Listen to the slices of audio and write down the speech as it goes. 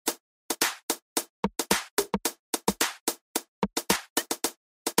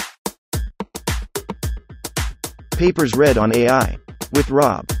Papers read on AI. With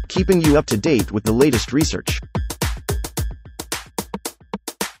Rob, keeping you up to date with the latest research.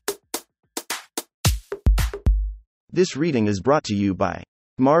 This reading is brought to you by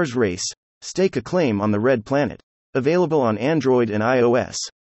Mars Race. Stake a claim on the Red Planet. Available on Android and iOS.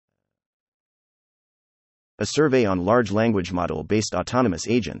 A survey on large language model-based autonomous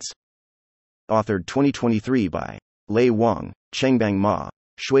agents. Authored 2023 by Lei Wang, Chengbang Ma,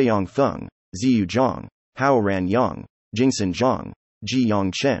 Shuiyang Feng, Ziyu Zhang, Haoran Yang, Jingxin Zhang,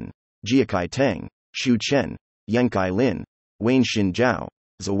 Jiyang Chen, Jiakai Teng, Xu Chen, Yankai Lin, Wayne-Xin Zhao,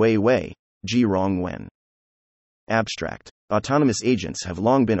 Ziwei Wei, Jirong Wen. Abstract. Autonomous agents have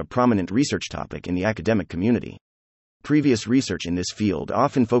long been a prominent research topic in the academic community. Previous research in this field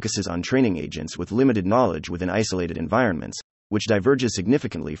often focuses on training agents with limited knowledge within isolated environments, which diverges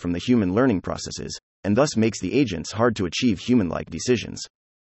significantly from the human learning processes, and thus makes the agents hard to achieve human-like decisions.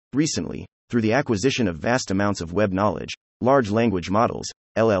 Recently, through the acquisition of vast amounts of web knowledge, large language models,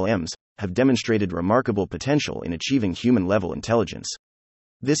 LLMs, have demonstrated remarkable potential in achieving human-level intelligence.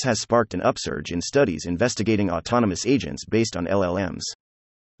 This has sparked an upsurge in studies investigating autonomous agents based on LLMs.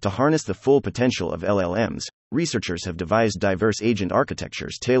 To harness the full potential of LLMs, researchers have devised diverse agent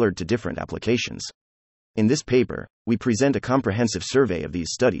architectures tailored to different applications. In this paper, we present a comprehensive survey of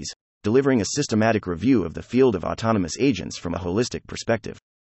these studies, delivering a systematic review of the field of autonomous agents from a holistic perspective.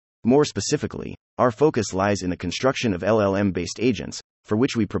 More specifically, our focus lies in the construction of LLM-based agents, for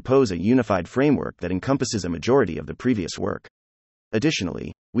which we propose a unified framework that encompasses a majority of the previous work.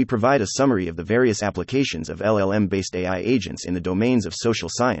 Additionally, we provide a summary of the various applications of LLM-based AI agents in the domains of social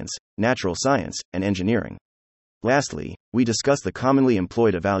science, natural science, and engineering. Lastly, we discuss the commonly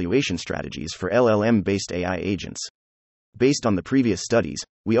employed evaluation strategies for LLM-based AI agents. Based on the previous studies,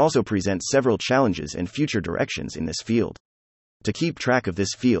 we also present several challenges and future directions in this field. To keep track of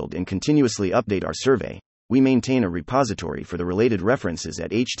this field and continuously update our survey, we maintain a repository for the related references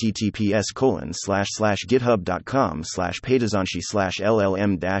at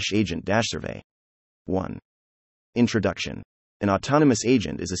https://github.com/paytazanshi/llm-agent-survey. 1. Introduction. An autonomous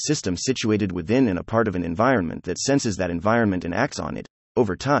agent is a system situated within and a part of an environment that senses that environment and acts on it,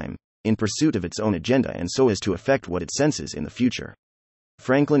 over time, in pursuit of its own agenda and so as to affect what it senses in the future.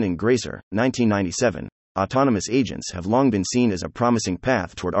 Franklin and Gracer, 1997. Autonomous agents have long been seen as a promising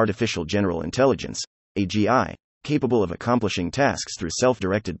path toward artificial general intelligence, AGI, capable of accomplishing tasks through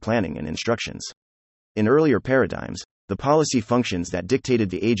self-directed planning and instructions. In earlier paradigms, the policy functions that dictated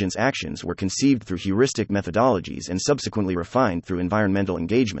the agent's actions were conceived through heuristic methodologies and subsequently refined through environmental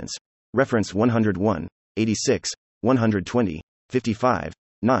engagements. Reference 101, 86, 120, 55,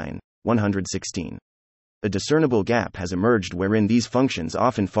 9, 116. A discernible gap has emerged wherein these functions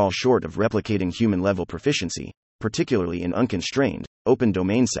often fall short of replicating human-level proficiency, particularly in unconstrained, open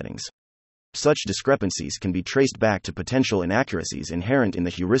domain settings. Such discrepancies can be traced back to potential inaccuracies inherent in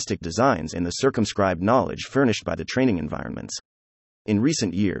the heuristic designs and the circumscribed knowledge furnished by the training environments. In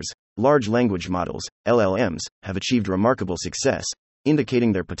recent years, large language models, LLMs, have achieved remarkable success,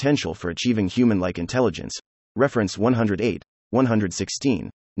 indicating their potential for achieving human-like intelligence. Reference 108, 116,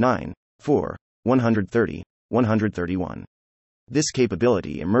 9, 4, 130, 131. This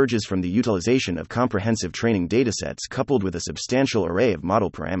capability emerges from the utilization of comprehensive training datasets coupled with a substantial array of model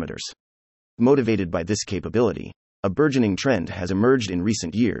parameters. Motivated by this capability, a burgeoning trend has emerged in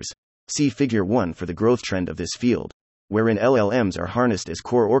recent years. See Figure 1 for the growth trend of this field, wherein LLMs are harnessed as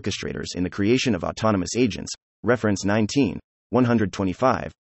core orchestrators in the creation of autonomous agents. Reference 19,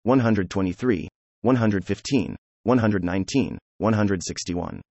 125, 123, 115, 119,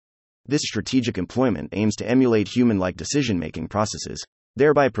 161. This strategic employment aims to emulate human-like decision-making processes,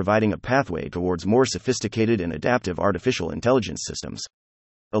 thereby providing a pathway towards more sophisticated and adaptive artificial intelligence systems.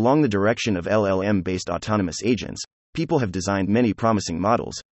 Along the direction of LLM-based autonomous agents, people have designed many promising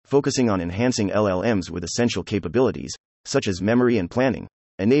models, focusing on enhancing LLMs with essential capabilities, such as memory and planning,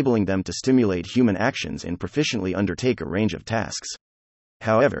 enabling them to stimulate human actions and proficiently undertake a range of tasks.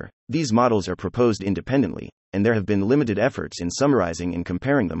 However, these models are proposed independently, and there have been limited efforts in summarizing and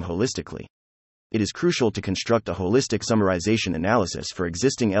comparing them holistically. It is crucial to construct a holistic summarization analysis for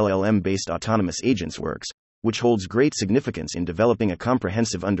existing LLM-based autonomous agents works, which holds great significance in developing a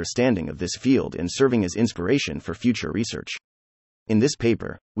comprehensive understanding of this field and serving as inspiration for future research. In this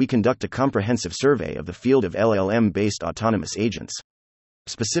paper, we conduct a comprehensive survey of the field of LLM-based autonomous agents.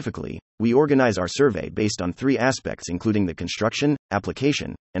 Specifically, we organize our survey based on three aspects including the construction,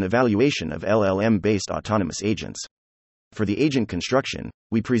 application, and evaluation of LLM-based autonomous agents. For the agent construction,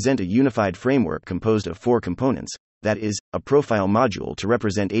 we present a unified framework composed of four components, that is, a profile module to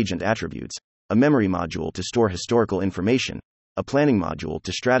represent agent attributes, a memory module to store historical information, a planning module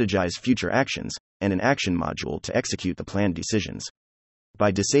to strategize future actions, and an action module to execute the planned decisions.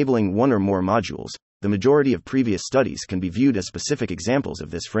 By disabling one or more modules, the majority of previous studies can be viewed as specific examples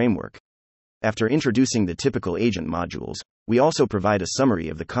of this framework. After introducing the typical agent modules, we also provide a summary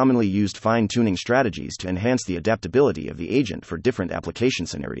of the commonly used fine-tuning strategies to enhance the adaptability of the agent for different application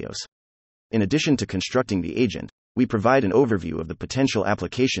scenarios. In addition to constructing the agent, we provide an overview of the potential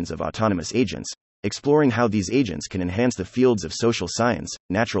applications of autonomous agents, exploring how these agents can enhance the fields of social science,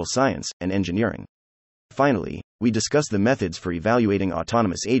 natural science, and engineering. Finally, we discuss the methods for evaluating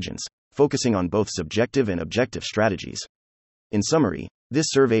autonomous agents, focusing on both subjective and objective strategies. In summary,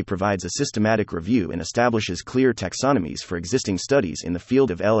 this survey provides a systematic review and establishes clear taxonomies for existing studies in the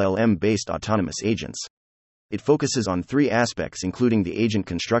field of LLM-based autonomous agents. It focuses on three aspects including the agent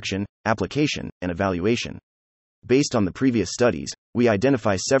construction, application, and evaluation. Based on the previous studies, we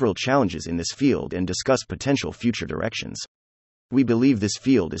identify several challenges in this field and discuss potential future directions. We believe this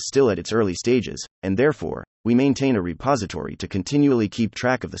field is still at its early stages, and therefore, we maintain a repository to continually keep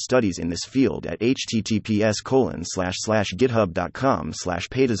track of the studies in this field at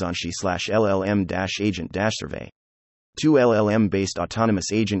https://github.com/paytazanshi/llm-agent-survey. 2 LLM-based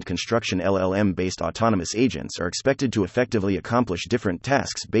autonomous agent construction. LLM-based autonomous agents are expected to effectively accomplish different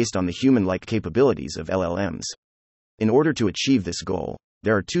tasks based on the human-like capabilities of LLMs. In order to achieve this goal,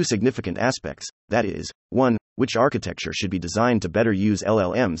 there are two significant aspects, that is, 1, which architecture should be designed to better use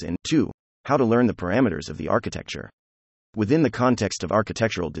LLMs, and 2, how to learn the parameters of the architecture. Within the context of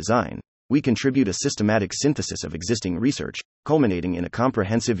architectural design, we contribute a systematic synthesis of existing research, culminating in a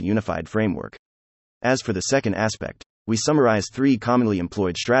comprehensive unified framework. As for the second aspect, we summarize 3 commonly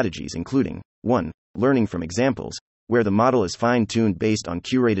employed strategies including 1, learning from examples, where the model is fine-tuned based on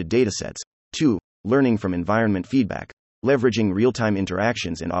curated datasets, 2, learning from environment feedback, leveraging real-time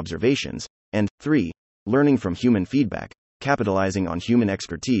interactions and observations, and 3, learning from human feedback, capitalizing on human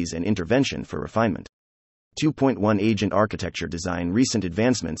expertise and intervention for refinement. 2.1 Agent architecture design. Recent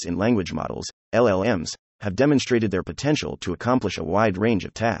advancements in language models, LLMs, have demonstrated their potential to accomplish a wide range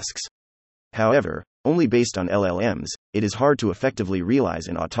of tasks. However, only based on LLMs, it is hard to effectively realize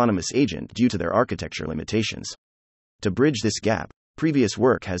an autonomous agent due to their architecture limitations. To bridge this gap, previous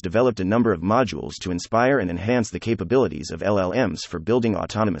work has developed a number of modules to inspire and enhance the capabilities of LLMs for building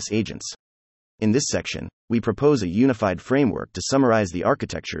autonomous agents. In this section, we propose a unified framework to summarize the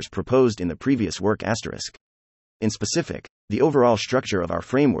architectures proposed in the previous work. In specific, the overall structure of our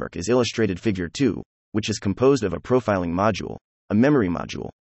framework is illustrated Figure 2, which is composed of a profiling module, a memory module,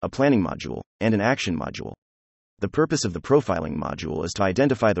 a planning module, and an action module. The purpose of the profiling module is to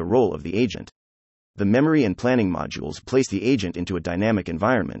identify the role of the agent. The memory and planning modules place the agent into a dynamic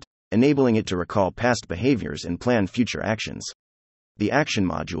environment, enabling it to recall past behaviors and plan future actions. The action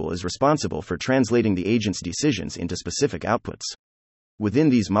module is responsible for translating the agent's decisions into specific outputs. Within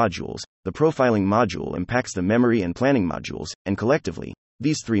these modules, the profiling module impacts the memory and planning modules, and collectively,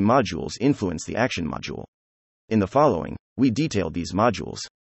 these 3 modules influence the action module. In the following, we detailed these modules.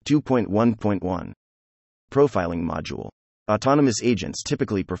 2.1.1 Profiling module. Autonomous agents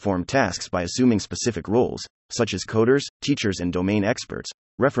typically perform tasks by assuming specific roles, such as coders, teachers, and domain experts.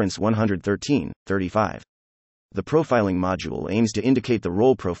 Reference 113:35. The profiling module aims to indicate the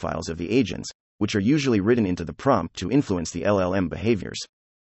role profiles of the agents, which are usually written into the prompt to influence the LLM behaviors.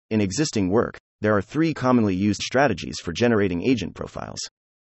 In existing work, there are 3 commonly used strategies for generating agent profiles.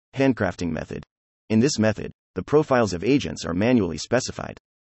 Handcrafting method. In this method, the profiles of agents are manually specified.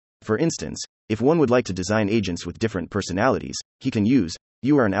 For instance, if one would like to design agents with different personalities, he can use,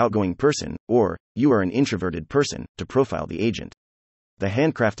 "You are an outgoing person," or, "You are an introverted person," to profile the agent. The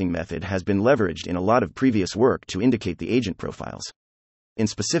handcrafting method has been leveraged in a lot of previous work to indicate the agent profiles. In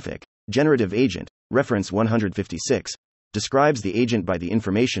specific, generative agent, reference 156, describes the agent by the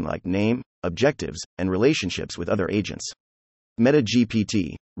information like name, objectives, and relationships with other agents.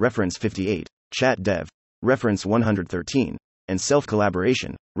 MetaGPT, reference 58, chat dev, reference 113, and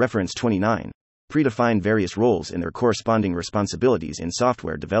self-collaboration, reference 29, predefine various roles in their corresponding responsibilities in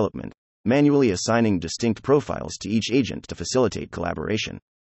software development, manually assigning distinct profiles to each agent to facilitate collaboration.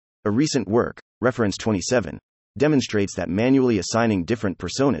 A recent work, reference 27, demonstrates that manually assigning different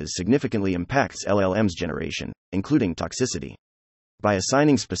personas significantly impacts LLM's generation, including toxicity. By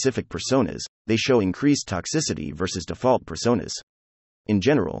assigning specific personas, they show increased toxicity versus default personas. In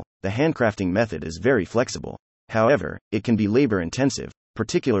general, the handcrafting method is very flexible. However, it can be labor-intensive,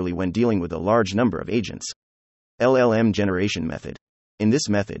 particularly when dealing with a large number of agents. LLM generation method. In this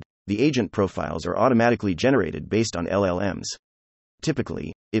method, the agent profiles are automatically generated based on LLMs.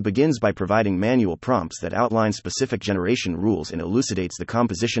 Typically, it begins by providing manual prompts that outline specific generation rules and elucidates the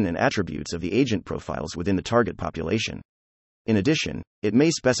composition and attributes of the agent profiles within the target population. In addition, it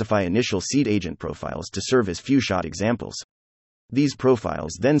may specify initial seed agent profiles to serve as few-shot examples. These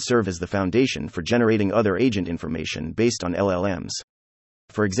profiles then serve as the foundation for generating other agent information based on LLMs.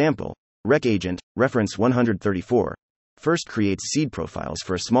 For example, Rec Agent, reference 134, first creates seed profiles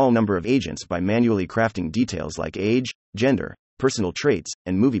for a small number of agents by manually crafting details like age, gender, personal traits,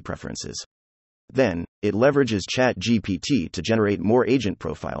 and movie preferences. Then, it leverages ChatGPT to generate more agent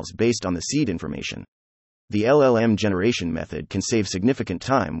profiles based on the seed information. The LLM generation method can save significant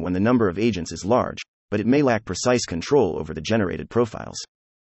time when the number of agents is large, but it may lack precise control over the generated profiles.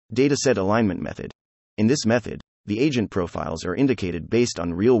 Dataset alignment method. In this method, the agent profiles are indicated based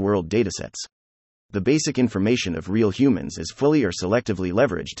on real-world datasets. The basic information of real humans is fully or selectively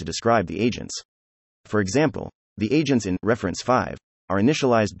leveraged to describe the agents. For example, the agents in reference 5 are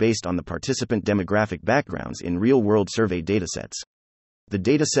initialized based on the participant demographic backgrounds in real-world survey datasets. The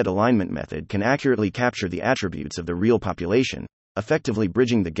dataset alignment method can accurately capture the attributes of the real population, effectively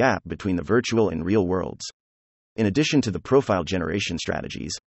bridging the gap between the virtual and real worlds. In addition to the profile generation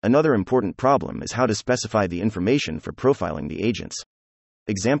strategies, another important problem is how to specify the information for profiling the agents.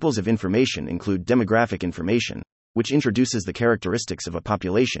 Examples of information include demographic information, which introduces the characteristics of a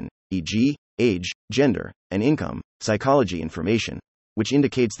population, e.g., age, gender, and income, psychology information, which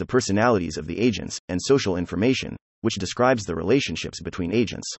indicates the personalities of the agents, and social information, which describes the relationships between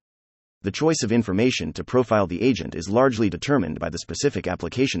agents. The choice of information to profile the agent is largely determined by the specific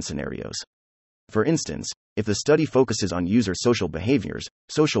application scenarios. For instance, if the study focuses on user social behaviors,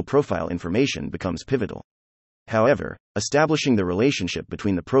 social profile information becomes pivotal. However, establishing the relationship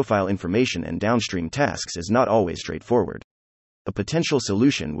between the profile information and downstream tasks is not always straightforward. A potential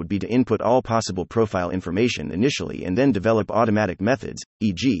solution would be to input all possible profile information initially and then develop automatic methods,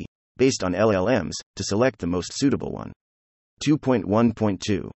 e.g., based on LLMs, to select the most suitable one.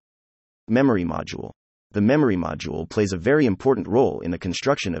 2.1.2. Memory module. The memory module plays a very important role in the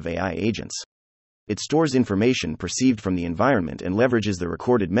construction of AI agents. It stores information perceived from the environment and leverages the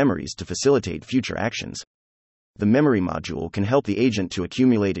recorded memories to facilitate future actions. The memory module can help the agent to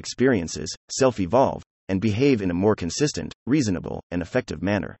accumulate experiences, self-evolve, and behave in a more consistent, reasonable, and effective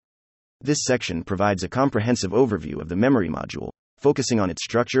manner. This section provides a comprehensive overview of the memory module, focusing on its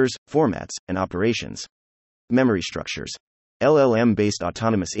structures, formats, and operations. Memory structures. LLM-based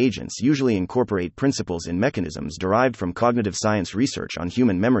autonomous agents usually incorporate principles and mechanisms derived from cognitive science research on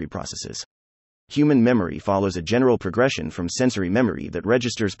human memory processes. Human memory follows a general progression from sensory memory that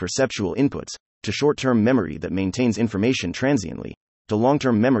registers perceptual inputs, to short-term memory that maintains information transiently, to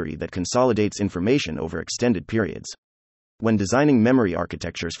long-term memory that consolidates information over extended periods. When designing memory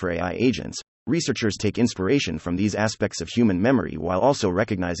architectures for AI agents, researchers take inspiration from these aspects of human memory while also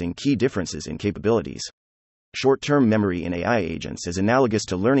recognizing key differences in capabilities. Short-term memory in AI agents is analogous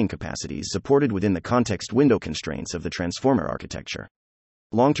to learning capacities supported within the context window constraints of the transformer architecture.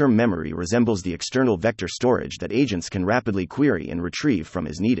 Long-term memory resembles the external vector storage that agents can rapidly query and retrieve from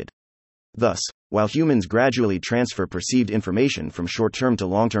as needed. Thus, while humans gradually transfer perceived information from short-term to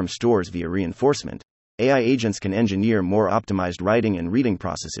long-term stores via reinforcement, AI agents can engineer more optimized writing and reading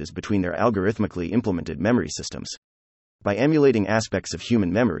processes between their algorithmically implemented memory systems. By emulating aspects of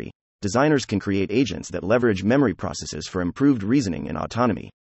human memory, designers can create agents that leverage memory processes for improved reasoning and autonomy.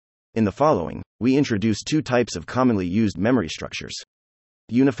 In the following, we introduce two types of commonly used memory structures.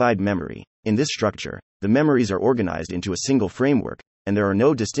 Unified memory. In this structure, the memories are organized into a single framework, and there are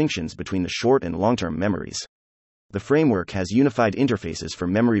no distinctions between the short and long-term memories. The framework has unified interfaces for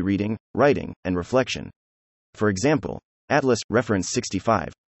memory reading, writing, and reflection. For example, Atlas, reference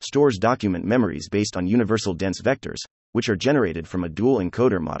 65, stores document memories based on universal dense vectors, which are generated from a dual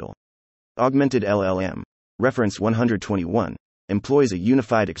encoder model. Augmented LLM, reference 121, employs a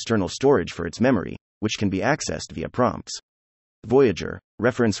unified external storage for its memory, which can be accessed via prompts. Voyager,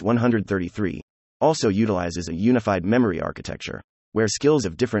 reference 133, also utilizes a unified memory architecture, where skills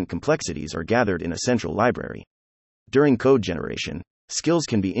of different complexities are gathered in a central library. During code generation, skills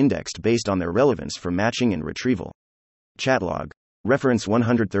can be indexed based on their relevance for matching and retrieval. Chatlog, reference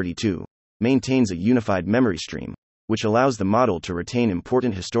 132, maintains a unified memory stream, which allows the model to retain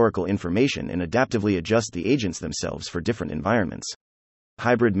important historical information and adaptively adjust the agents themselves for different environments.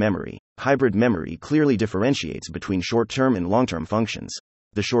 Hybrid memory. Hybrid memory clearly differentiates between short-term and long-term functions.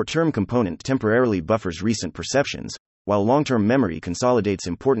 The short-term component temporarily buffers recent perceptions, while long-term memory consolidates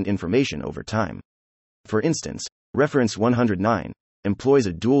important information over time. For instance, reference 109 employs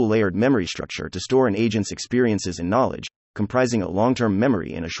a dual-layered memory structure to store an agent's experiences and knowledge, comprising a long-term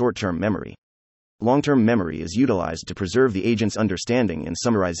memory and a short-term memory. Long-term memory is utilized to preserve the agent's understanding and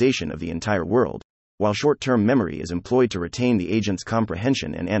summarization of the entire world, while short-term memory is employed to retain the agent's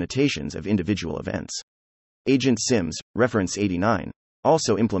comprehension and annotations of individual events. Agent SIMS, reference 89,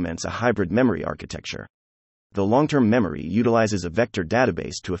 also implements a hybrid memory architecture. The long-term memory utilizes a vector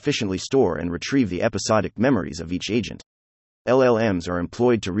database to efficiently store and retrieve the episodic memories of each agent. LLMs are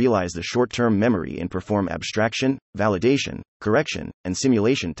employed to realize the short-term memory and perform abstraction, validation, correction, and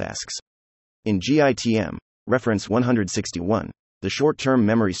simulation tasks. In GITM, reference 161, the short-term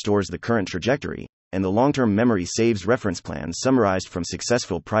memory stores the current trajectory, and the long-term memory saves reference plans summarized from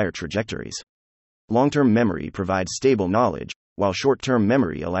successful prior trajectories. Long-term memory provides stable knowledge, while short-term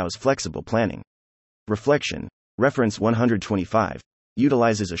memory allows flexible planning. Reflection, reference 125,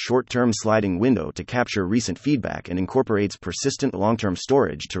 utilizes a short-term sliding window to capture recent feedback and incorporates persistent long-term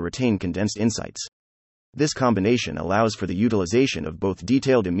storage to retain condensed insights. This combination allows for the utilization of both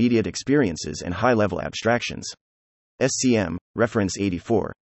detailed immediate experiences and high-level abstractions. SCM, reference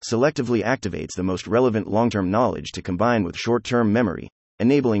 84, selectively activates the most relevant long-term knowledge to combine with short-term memory,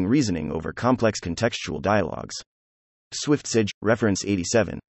 enabling reasoning over complex contextual dialogues. SwiftSage, reference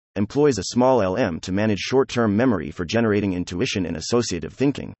 87, employs a small LM to manage short-term memory for generating intuition and associative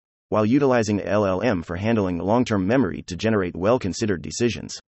thinking, while utilizing a LLM for handling long-term memory to generate well-considered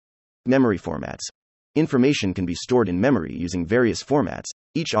decisions. Memory formats. Information can be stored in memory using various formats,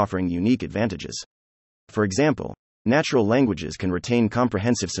 each offering unique advantages. For example, natural languages can retain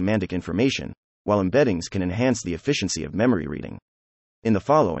comprehensive semantic information, while embeddings can enhance the efficiency of memory reading. In the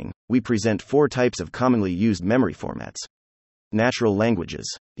following, we present 4 types of commonly used memory formats. Natural languages.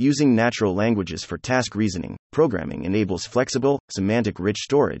 Using natural languages for task reasoning, programming enables flexible, semantic-rich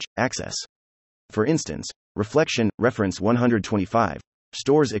storage access. For instance, Reflection, reference 125,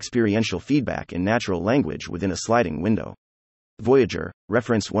 stores experiential feedback in natural language within a sliding window. Voyager,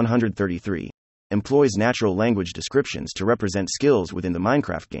 reference 133, employs natural language descriptions to represent skills within the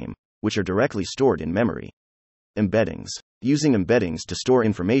Minecraft game, which are directly stored in memory. Embeddings. Using embeddings to store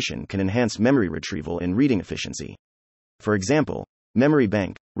information can enhance memory retrieval and reading efficiency. For example, Memory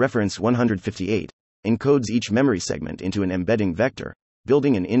Bank, reference 158, encodes each memory segment into an embedding vector,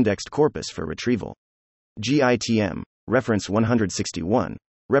 building an indexed corpus for retrieval. GITM, reference 161,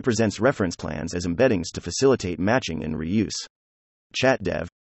 represents reference plans as embeddings to facilitate matching and reuse. ChatDev,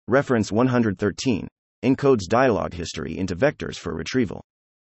 reference 113, encodes dialogue history into vectors for retrieval.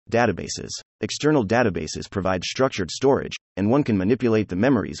 Databases. External databases provide structured storage, and one can manipulate the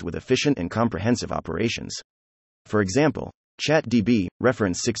memories with efficient and comprehensive operations. For example, ChatDB,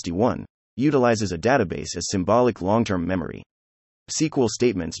 reference 61, utilizes a database as symbolic long-term memory. SQL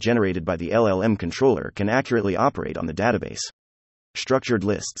statements generated by the LLM controller can accurately operate on the database. Structured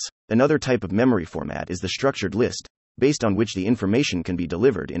lists. Another type of memory format is the structured list, based on which the information can be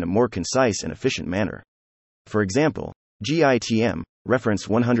delivered in a more concise and efficient manner. For example, GITM, reference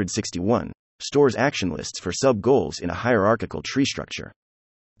 161, stores action lists for sub-goals in a hierarchical tree structure.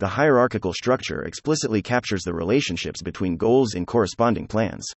 The hierarchical structure explicitly captures the relationships between goals and corresponding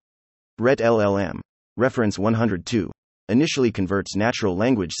plans. RET-LLM, reference 102, initially converts natural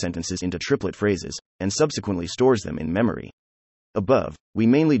language sentences into triplet phrases, and subsequently stores them in memory. Above, we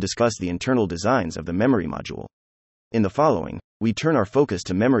mainly discuss the internal designs of the memory module. In the following, we turn our focus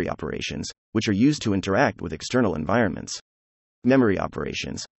to memory operations, which are used to interact with external environments. Memory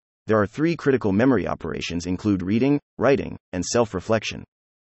operations. There are 3 critical memory operations include reading, writing, and self-reflection.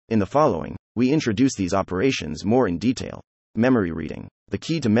 In the following, we introduce these operations more in detail. Memory reading. The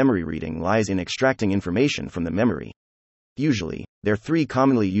key to memory reading lies in extracting information from the memory. Usually, there are 3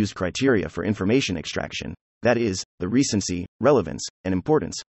 commonly used criteria for information extraction, that is, the recency, relevance, and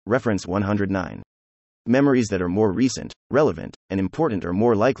importance, reference 109. Memories that are more recent, relevant, and important are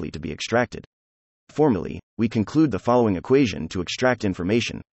more likely to be extracted. Formally, we conclude the following equation to extract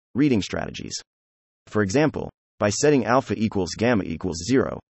information: reading strategies. For example, by setting alpha equals gamma equals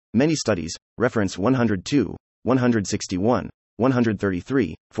 0, many studies, reference 102, 161,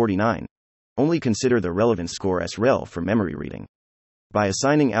 133, 49, only consider the relevance score SREL for memory reading. By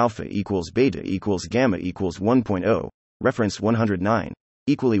assigning alpha equals beta equals gamma equals 1.0, reference 109,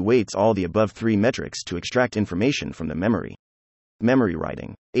 equally weights all the above 3 metrics to extract information from the memory. Memory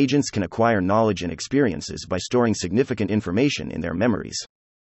writing. Agents can acquire knowledge and experiences by storing significant information in their memories.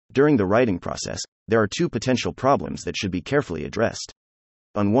 During the writing process, there are 2 potential problems that should be carefully addressed.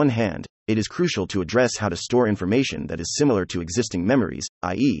 On one hand, it is crucial to address how to store information that is similar to existing memories,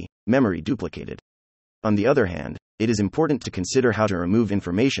 i.e., memory duplicated. On the other hand, it is important to consider how to remove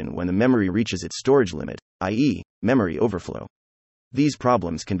information when the memory reaches its storage limit, i.e., memory overflow. These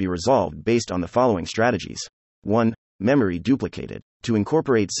problems can be resolved based on the following strategies. 1. Memory duplicated. To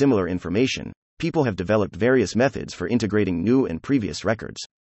incorporate similar information, people have developed various methods for integrating new and previous records.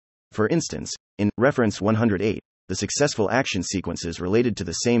 For instance, in reference 108, the successful action sequences related to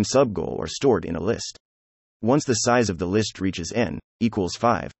the same sub-goal are stored in a list. Once the size of the list reaches n equals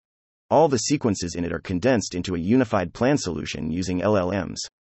 5, all the sequences in it are condensed into a unified plan solution using LLMs.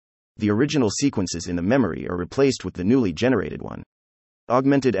 The original sequences in the memory are replaced with the newly generated one.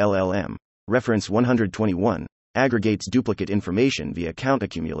 Augmented LLM, reference 121, aggregates duplicate information via count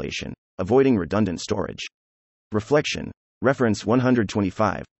accumulation, avoiding redundant storage. Reflection, reference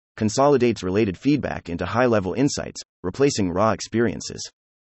 125, consolidates related feedback into high-level insights, replacing raw experiences.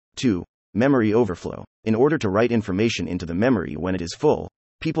 2. Memory overflow. In order to write information into the memory when it is full,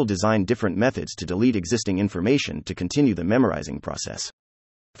 people design different methods to delete existing information to continue the memorizing process.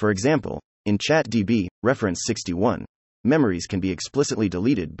 For example, in ChatDB, reference 61, memories can be explicitly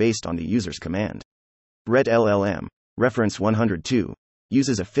deleted based on the user's command. Red LLM, reference 102,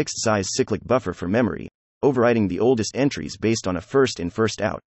 uses a fixed-size cyclic buffer for memory, overriding the oldest entries based on a first-in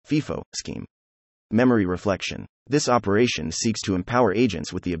first-out FIFO scheme. Memory reflection. This operation seeks to empower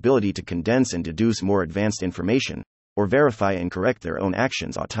agents with the ability to condense and deduce more advanced information, or verify and correct their own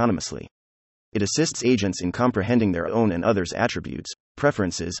actions autonomously. It assists agents in comprehending their own and others' attributes,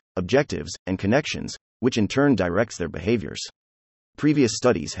 preferences, objectives, and connections, which in turn directs their behaviors. Previous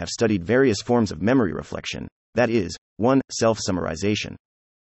studies have studied various forms of memory reflection, that is, 1. Self-summarization.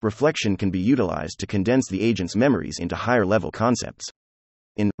 Reflection can be utilized to condense the agent's memories into higher-level concepts.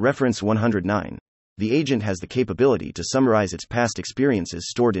 In reference 109, the agent has the capability to summarize its past experiences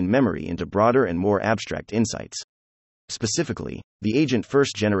stored in memory into broader and more abstract insights. Specifically, the agent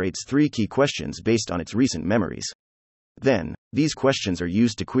first generates 3 key questions based on its recent memories. Then, these questions are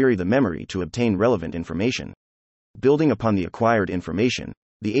used to query the memory to obtain relevant information. Building upon the acquired information,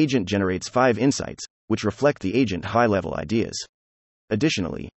 the agent generates 5 insights, which reflect the agent's high-level ideas.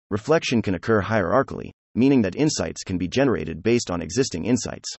 Additionally, reflection can occur hierarchically, meaning that insights can be generated based on existing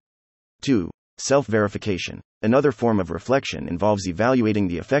insights. 2. Self-verification. Another form of reflection involves evaluating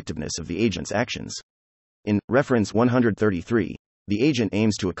the effectiveness of the agent's actions. In reference 133, the agent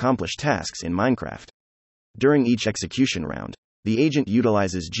aims to accomplish tasks in Minecraft. During each execution round, the agent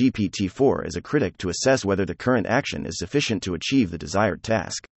utilizes GPT-4 as a critic to assess whether the current action is sufficient to achieve the desired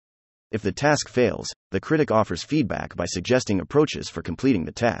task. If the task fails, the critic offers feedback by suggesting approaches for completing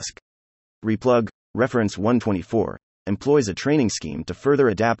the task. Replug, reference 124, employs a training scheme to further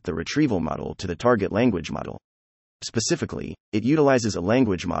adapt the retrieval model to the target language model. Specifically, it utilizes a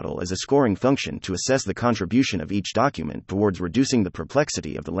language model as a scoring function to assess the contribution of each document towards reducing the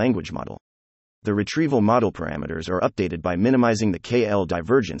complexity of the language model. The retrieval model parameters are updated by minimizing the KL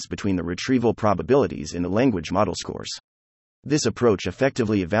divergence between the retrieval probabilities in the language model scores. This approach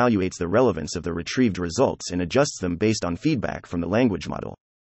effectively evaluates the relevance of the retrieved results and adjusts them based on feedback from the language model.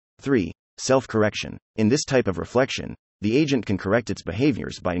 3. Self-correction. In this type of reflection, the agent can correct its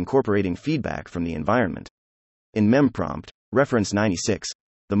behaviors by incorporating feedback from the environment. In memprompt, reference 96,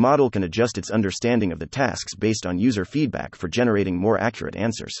 the model can adjust its understanding of the tasks based on user feedback for generating more accurate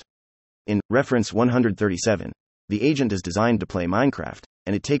answers. In reference 137, the agent is designed to play Minecraft,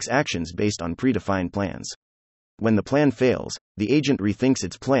 and it takes actions based on predefined plans. When the plan fails, the agent rethinks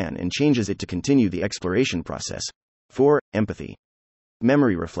its plan and changes it to continue the exploration process. 4. Empathy.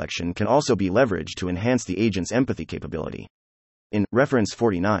 Memory reflection can also be leveraged to enhance the agent's empathy capability. In reference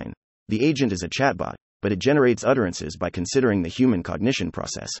 49, the agent is a chatbot, but it generates utterances by considering the human cognition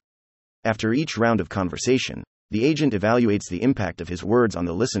process. After each round of conversation, the agent evaluates the impact of his words on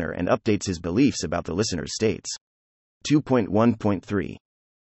the listener and updates his beliefs about the listener's states. 2.1.3.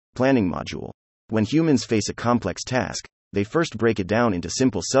 Planning module. When humans face a complex task, they first break it down into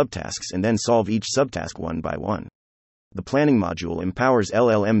simple subtasks and then solve each subtask one by one. The planning module empowers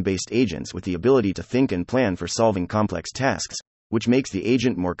LLM-based agents with the ability to think and plan for solving complex tasks, which makes the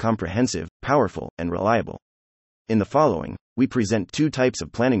agent more comprehensive, powerful, and reliable. In the following, we present 2 types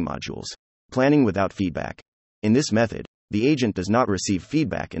of planning modules. Planning without feedback. In this method, the agent does not receive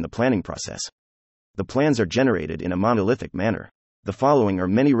feedback in the planning process. The plans are generated in a monolithic manner. The following are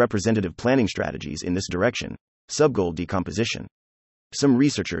many representative planning strategies in this direction. Subgoal decomposition. Some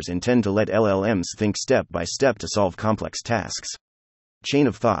researchers intend to let LLMs think step by step to solve complex tasks. Chain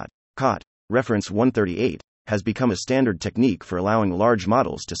of thought, COT, reference 138, has become a standard technique for allowing large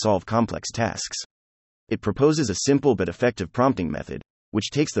models to solve complex tasks. It proposes a simple but effective prompting method,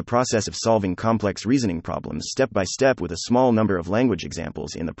 which takes the process of solving complex reasoning problems step by step with a small number of language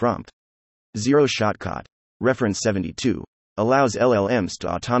examples in the prompt. Zero-shot COT, reference 72, allows LLMs to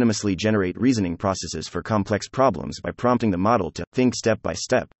autonomously generate reasoning processes for complex problems by prompting the model to think step by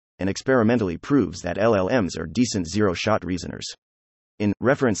step, and experimentally proves that LLMs are decent zero-shot reasoners. In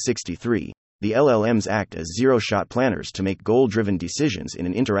reference 63, the LLMs act as zero-shot planners to make goal-driven decisions in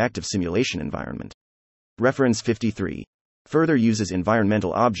an interactive simulation environment. Reference 53. further uses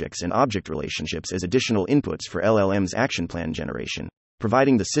environmental objects and object relationships as additional inputs for LLM's action plan generation,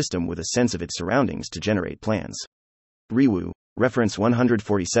 providing the system with a sense of its surroundings to generate plans. Riwu, reference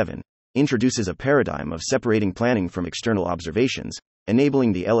 147, introduces a paradigm of separating planning from external observations,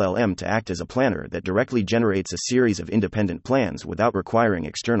 enabling the LLM to act as a planner that directly generates a series of independent plans without requiring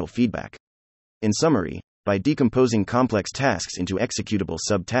external feedback. In summary, by decomposing complex tasks into executable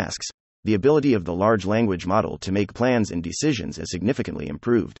subtasks, the ability of the large language model to make plans and decisions is significantly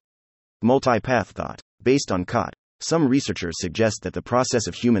improved. Multi-path thought. Based on COT, some researchers suggest that the process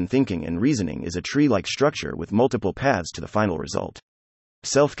of human thinking and reasoning is a tree-like structure with multiple paths to the final result.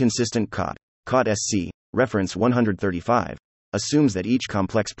 Self-consistent COT, COT-SC, reference 135, assumes that each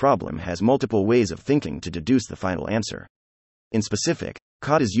complex problem has multiple ways of thinking to deduce the final answer. In specific,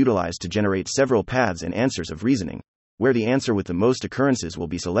 COT is utilized to generate several paths and answers of reasoning, where the answer with the most occurrences will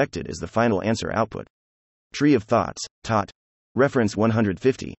be selected as the final answer output. Tree of Thoughts, TOT, reference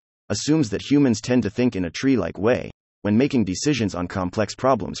 150, assumes that humans tend to think in a tree-like way when making decisions on complex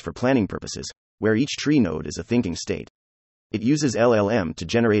problems for planning purposes, where each tree node is a thinking state. It uses LLM to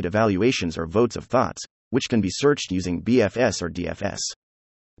generate evaluations or votes of thoughts, which can be searched using BFS or DFS.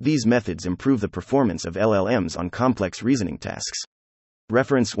 These methods improve the performance of LLMs on complex reasoning tasks.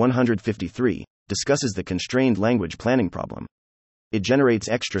 Reference 153 discusses the constrained language planning problem. It generates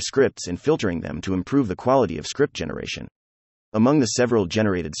extra scripts and filtering them to improve the quality of script generation. Among the several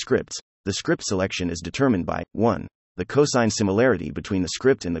generated scripts, the script selection is determined by 1. The cosine similarity between the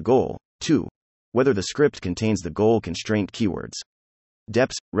script and the goal, 2. Whether the script contains the goal constraint keywords.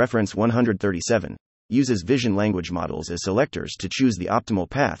 DEPS, reference 137, uses vision language models as selectors to choose the optimal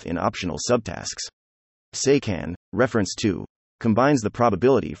path in optional subtasks. SEICAN, reference 2, combines the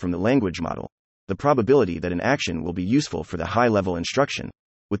probability from the language model, the probability that an action will be useful for the high-level instruction,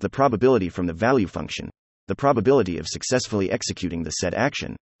 with the probability from the value function, the probability of successfully executing the said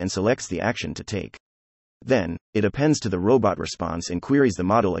action, and selects the action to take. Then, it appends to the robot response and queries the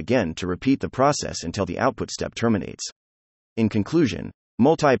model again to repeat the process until the output step terminates. In conclusion,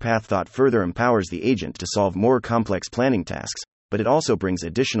 multi-path thought further empowers the agent to solve more complex planning tasks, but it also brings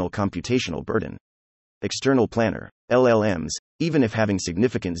additional computational burden. External planner, LLMs, even if having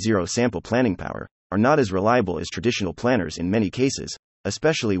significant zero-sample planning power, are not as reliable as traditional planners in many cases,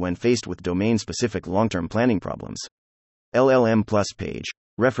 especially when faced with domain-specific long-term planning problems. LLM Plus page,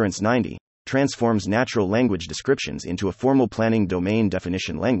 reference 90, transforms natural language descriptions into a formal planning domain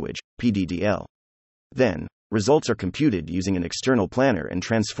definition language, PDDL. Then, results are computed using an external planner and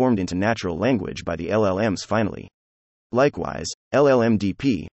transformed into natural language by the LLMs finally. Likewise,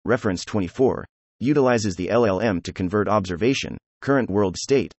 LLMDP, reference 24, utilizes the LLM to convert observation, current world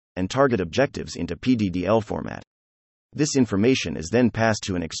state, and target objectives into PDDL format. This information is then passed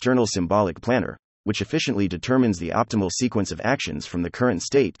to an external symbolic planner, which efficiently determines the optimal sequence of actions from the current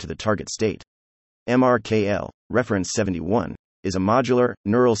state to the target state. MRKL, reference 71, is a modular,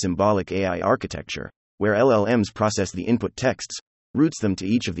 neural symbolic AI architecture, where LLMs process the input texts, routes them to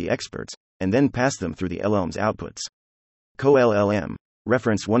each of the experts, and then pass them through the LLM's outputs. CoLLM,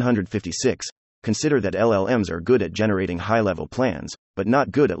 reference 156, consider that LLMs are good at generating high-level plans, but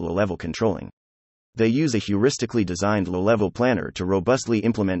not good at low-level controlling. They use a heuristically designed low-level planner to robustly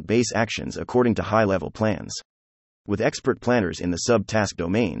implement base actions according to high-level plans. With expert planners in the sub-task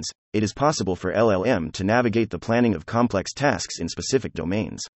domains, it is possible for LLM to navigate the planning of complex tasks in specific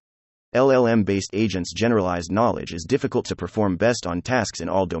domains. LLM-based agents' generalized knowledge is difficult to perform best on tasks in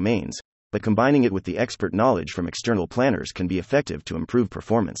all domains, but combining it with the expert knowledge from external planners can be effective to improve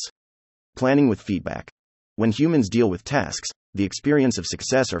performance. Planning with feedback. When humans deal with tasks, the experience of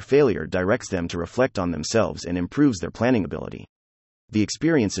success or failure directs them to reflect on themselves and improves their planning ability. The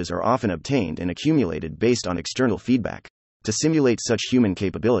experiences are often obtained and accumulated based on external feedback. To simulate such human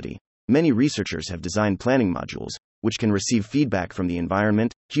capability, many researchers have designed planning modules, which can receive feedback from the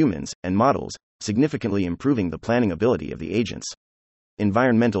environment, humans, and models, significantly improving the planning ability of the agents.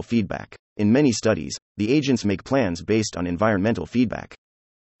 Environmental feedback. In many studies, the agents make plans based on environmental feedback.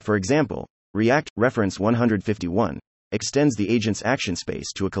 For example, React, reference 151, extends the agent's action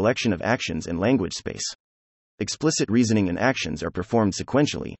space to a collection of actions and language space. Explicit reasoning and actions are performed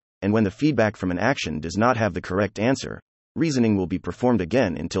sequentially, and when the feedback from an action does not have the correct answer, reasoning will be performed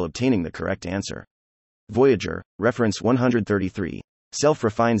again until obtaining the correct answer. Voyager, reference 133,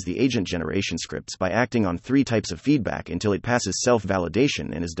 self-refines the agent generation scripts by acting on 3 types of feedback until it passes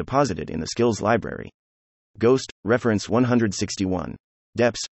self-validation and is deposited in the skills library. Ghost, reference 161,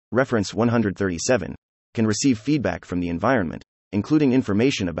 DEPS, reference 137, can receive feedback from the environment, including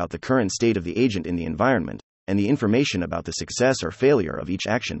information about the current state of the agent in the environment, and the information about the success or failure of each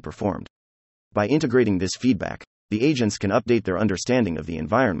action performed. By integrating this feedback, the agents can update their understanding of the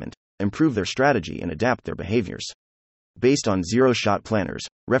environment, improve their strategy, and adapt their behaviors. Based on zero-shot planners,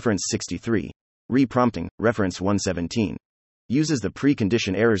 reference 63. Reprompting, reference 117. Uses the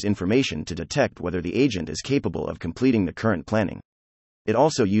precondition errors information to detect whether the agent is capable of completing the current planning. It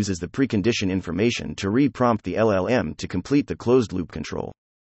also uses the precondition information to reprompt the LLM to complete the closed-loop control.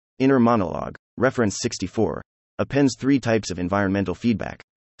 Inner monologue, reference 64. Appends 3 types of environmental feedback: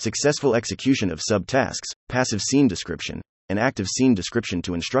 successful execution of subtasks, passive scene description, and active scene description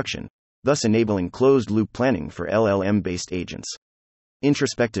to instruction, thus enabling closed-loop planning for LLM-based agents.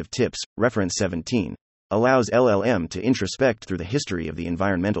 Introspective tips, reference 17. Allows LLM to introspect through the history of the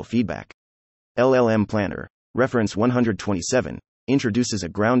environmental feedback. LLM Planner, reference 127, introduces a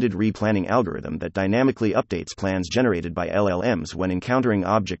grounded replanning algorithm that dynamically updates plans generated by LLMs when encountering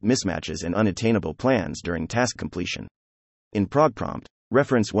object mismatches and unattainable plans during task completion. In ProgPrompt,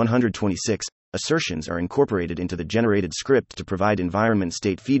 reference 126, assertions are incorporated into the generated script to provide environment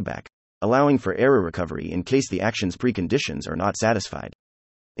state feedback, allowing for error recovery in case the action's preconditions are not satisfied.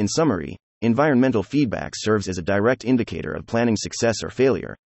 In summary, environmental feedback serves as a direct indicator of planning success or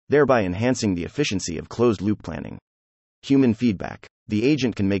failure, thereby enhancing the efficiency of closed-loop planning. Human feedback. The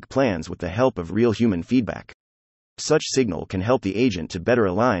agent can make plans with the help of real human feedback. Such signal can help the agent to better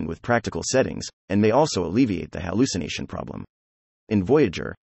align with practical settings, and may also alleviate the hallucination problem. In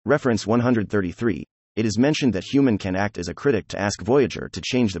Voyager, reference 133, it is mentioned that human can act as a critic to ask Voyager to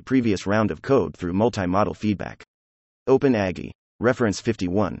change the previous round of code through multimodal feedback. OpenAGI, reference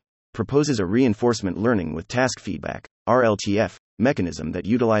 51, proposes a reinforcement learning with task feedback, RLTF, mechanism that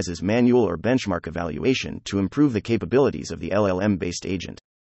utilizes manual or benchmark evaluation to improve the capabilities of the LLM-based agent.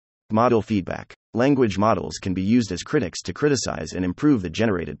 Model feedback. Language models can be used as critics to criticize and improve the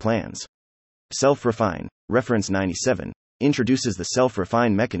generated plans. Self-refine, reference 97, introduces the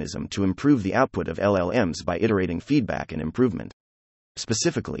self-refine mechanism to improve the output of LLMs by iterating feedback and improvement.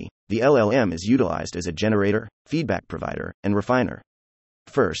 Specifically, the LLM is utilized as a generator, feedback provider, and refiner.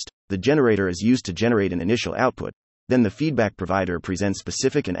 First, the generator is used to generate an initial output, then the feedback provider presents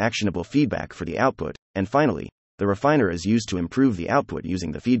specific and actionable feedback for the output, and finally, the refiner is used to improve the output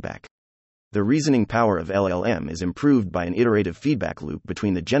using the feedback. The reasoning power of LLM is improved by an iterative feedback loop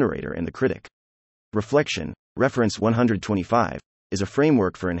between the generator and the critic. Reflection, reference 125, is a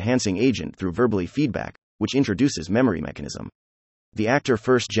framework for enhancing agent through verbally feedback, which introduces memory mechanism. The actor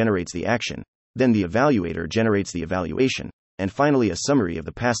first generates the action, then the evaluator generates the evaluation, and finally a summary of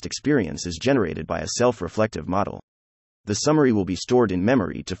the past experience is generated by a self-reflective model. The summary will be stored in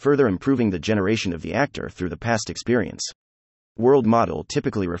memory to further improving the generation of the actor through the past experience. World model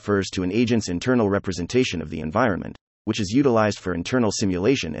typically refers to an agent's internal representation of the environment, which is utilized for internal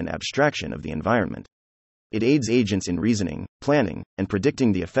simulation and abstraction of the environment. It aids agents in reasoning, planning, and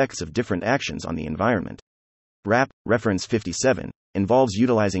predicting the effects of different actions on the environment. RAP, reference 57, involves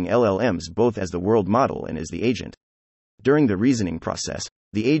utilizing LLMs both as the world model and as the agent. During the reasoning process,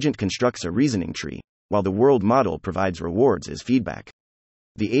 the agent constructs a reasoning tree, while the world model provides rewards as feedback.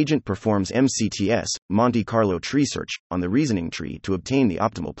 The agent performs MCTS, Monte Carlo tree search, on the reasoning tree to obtain the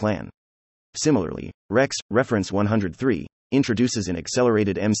optimal plan. Similarly, REX, reference 103, introduces an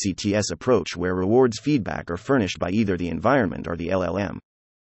accelerated MCTS approach where rewards feedback are furnished by either the environment or the LLM.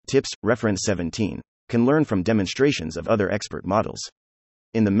 Tips, reference 17, can learn from demonstrations of other expert models.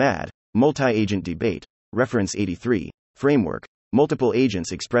 In the MAD, multi-agent debate, reference 83, framework, multiple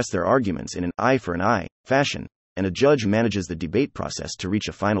agents express their arguments in an eye for an eye fashion, and a judge manages the debate process to reach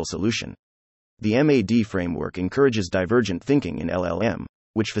a final solution. The MAD framework encourages divergent thinking in LLM,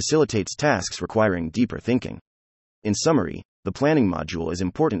 which facilitates tasks requiring deeper thinking. In summary, the planning module is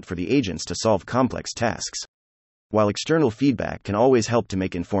important for the agents to solve complex tasks. While external feedback can always help to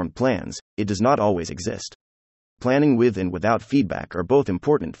make informed plans, it does not always exist. Planning with and without feedback are both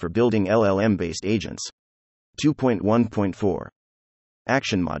important for building LLM-based agents. 2.1.4.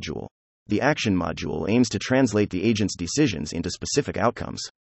 Action module. The action module aims to translate the agent's decisions into specific outcomes.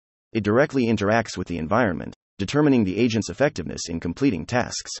 It directly interacts with the environment, determining the agent's effectiveness in completing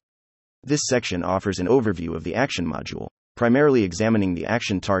tasks. This section offers an overview of the action module, primarily examining the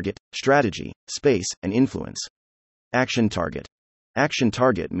action target, strategy, space, and influence. Action target. Action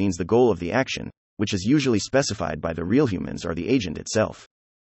target means the goal of the action, which is usually specified by the real humans or the agent itself.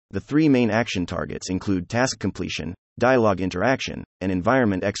 The 3 main action targets include task completion, dialogue interaction, and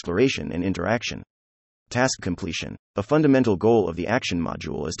environment exploration and interaction. Task completion. A fundamental goal of the action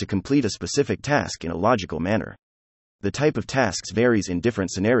module is to complete a specific task in a logical manner. The type of tasks varies in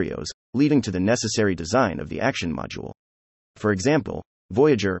different scenarios, leading to the necessary design of the action module. For example,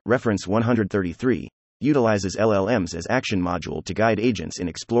 Voyager, reference 133, utilizes LLMs as action module to guide agents in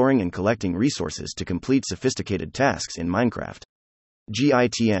exploring and collecting resources to complete sophisticated tasks in Minecraft.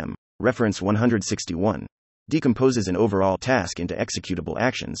 GITM, reference 161, decomposes an overall task into executable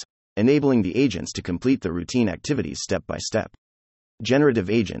actions, enabling the agents to complete the routine activities step by step. Generative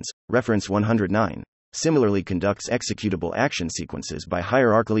agents, reference 109, similarly conducts executable action sequences by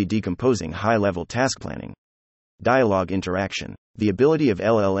hierarchically decomposing high-level task planning. Dialogue interaction. The ability of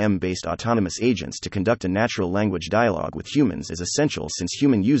LLM-based autonomous agents to conduct a natural language dialogue with humans is essential since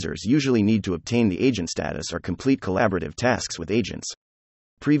human users usually need to obtain the agent status or complete collaborative tasks with agents.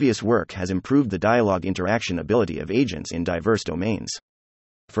 Previous work has improved the dialogue interaction ability of agents in diverse domains.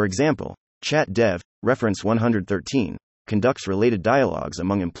 For example, ChatDev, reference 113, conducts related dialogues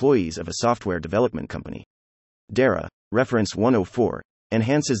among employees of a software development company. Dara, reference 104,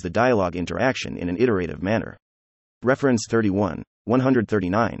 enhances the dialogue interaction in an iterative manner. Reference 31,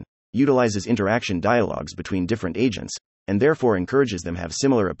 139, utilizes interaction dialogues between different agents, and therefore encourages them have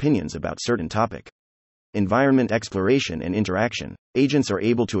similar opinions about certain topic. Environment exploration and interaction. Agents are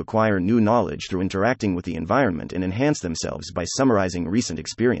able to acquire new knowledge through interacting with the environment and enhance themselves by summarizing recent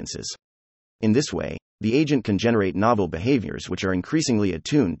experiences. In this way, the agent can generate novel behaviors which are increasingly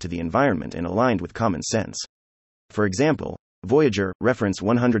attuned to the environment and aligned with common sense. For example, Voyager, reference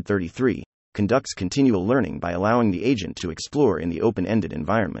 133, conducts continual learning by allowing the agent to explore in the open-ended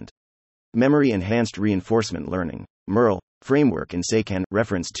environment. Memory-enhanced reinforcement learning, MERL, framework in SEICAN,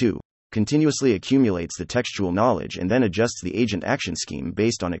 reference 2, continuously accumulates the textual knowledge and then adjusts the agent action scheme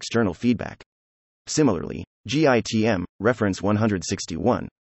based on external feedback. Similarly, GITM, reference 161,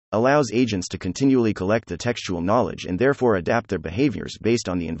 allows agents to continually collect the textual knowledge and therefore adapt their behaviors based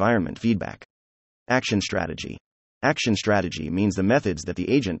on the environment feedback. Action strategy. Action strategy means the methods that the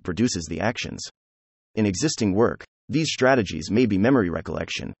agent produces the actions. In existing work, these strategies may be memory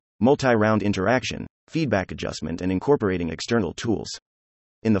recollection, multi-round interaction, feedback adjustment, and incorporating external tools.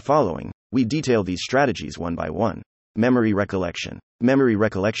 In the following, we detail these strategies one by one. Memory recollection. Memory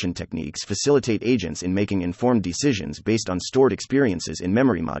recollection techniques facilitate agents in making informed decisions based on stored experiences in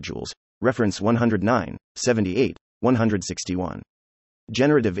memory modules. Reference 109, 78, 161.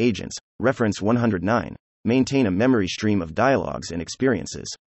 Generative agents, reference 109, maintain a memory stream of dialogues and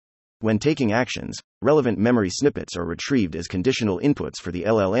experiences. When taking actions, relevant memory snippets are retrieved as conditional inputs for the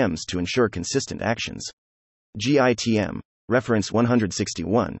LLMs to ensure consistent actions. GITM, reference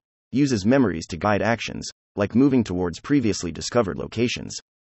 161, uses memories to guide actions, like moving towards previously discovered locations.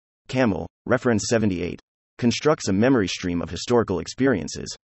 CAML, reference 78, constructs a memory stream of historical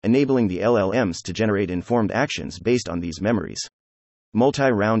experiences, enabling the LLMs to generate informed actions based on these memories.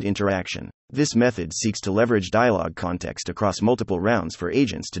 Multi-round interaction. This method seeks to leverage dialogue context across multiple rounds for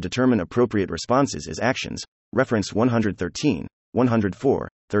agents to determine appropriate responses as actions. Reference 113, 104,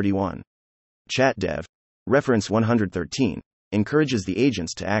 31. ChatDev, reference 113, encourages the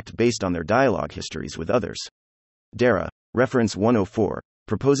agents to act based on their dialogue histories with others. Dara, reference 104,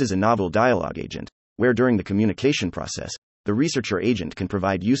 proposes a novel dialogue agent, where during the communication process, the researcher agent can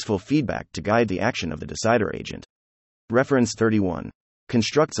provide useful feedback to guide the action of the decider agent. Reference 31,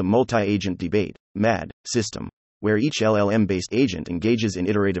 constructs a multi-agent debate, MAD, system, where each LLM-based agent engages in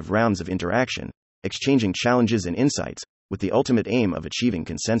iterative rounds of interaction, exchanging challenges and insights, with the ultimate aim of achieving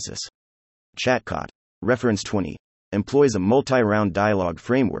consensus. ChatCot, reference 20, employs a multi-round dialogue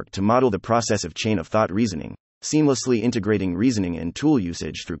framework to model the process of chain-of-thought reasoning, seamlessly integrating reasoning and tool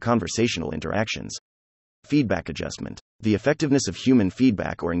usage through conversational interactions. Feedback adjustment. The effectiveness of human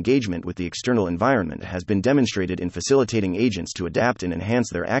feedback or engagement with the external environment has been demonstrated in facilitating agents to adapt and enhance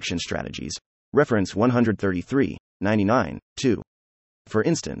their action strategies. Reference 133, 99, 2. For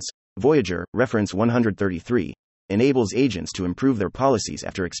instance, Voyager, reference 133, enables agents to improve their policies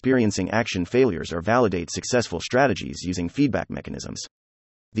after experiencing action failures or validate successful strategies using feedback mechanisms.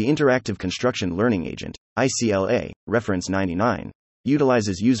 The Interactive Construction Learning Agent, ICLA, reference 99,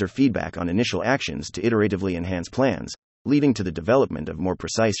 utilizes user feedback on initial actions to iteratively enhance plans, leading to the development of more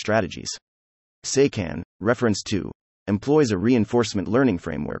precise strategies. SEICAN, reference 2, employs a reinforcement learning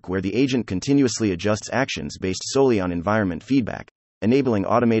framework where the agent continuously adjusts actions based solely on environment feedback, enabling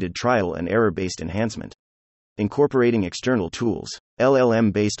automated trial and error-based enhancement. Incorporating external tools.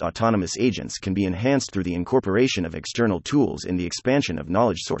 LLM-based autonomous agents can be enhanced through the incorporation of external tools and the expansion of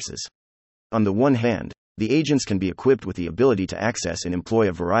knowledge sources. On the one hand, the agents can be equipped with the ability to access and employ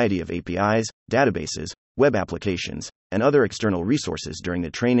a variety of APIs, databases, web applications, and other external resources during the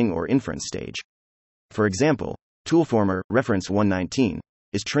training or inference stage. For example, Toolformer, reference 119,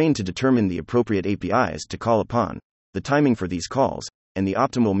 is trained to determine the appropriate APIs to call upon, the timing for these calls, and the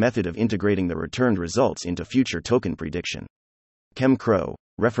optimal method of integrating the returned results into future token prediction. ChemCrow,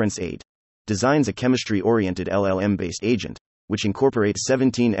 reference 8, designs a chemistry-oriented LLM-based agent, which incorporates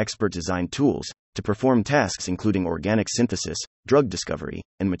 17 expert-designed tools to perform tasks including organic synthesis, drug discovery,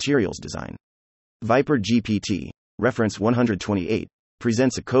 and materials design. Viper GPT, reference 128,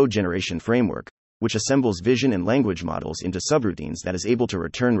 presents a code generation framework, which assembles vision and language models into subroutines that is able to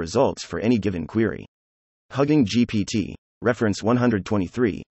return results for any given query. Hugging GPT, reference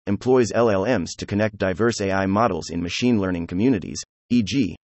 123, employs LLMs to connect diverse AI models in machine learning communities,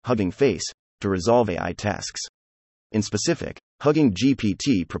 e.g., Hugging Face, to resolve AI tasks. In specific, Hugging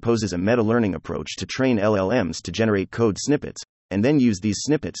GPT proposes a meta-learning approach to train LLMs to generate code snippets, and then use these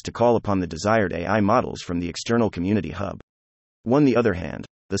snippets to call upon the desired AI models from the external community hub. On the other hand,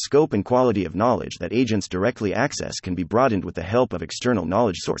 the scope and quality of knowledge that agents directly access can be broadened with the help of external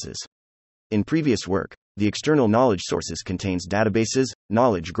knowledge sources. In previous work, the external knowledge sources contains databases,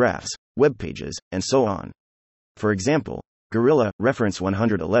 knowledge graphs, web pages, and so on. For example, Gorilla, reference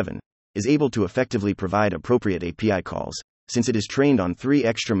 111, is able to effectively provide appropriate API calls, since it is trained on 3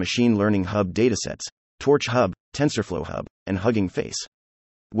 extra machine learning hub datasets, Torch Hub, TensorFlow Hub, and Hugging Face.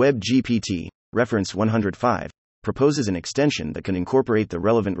 WebGPT, reference 105, proposes an extension that can incorporate the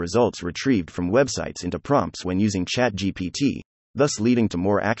relevant results retrieved from websites into prompts when using ChatGPT, thus leading to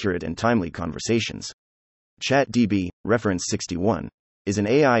more accurate and timely conversations. ChatDB, reference 61, is an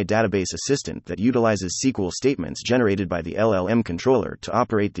AI database assistant that utilizes SQL statements generated by the LLM controller to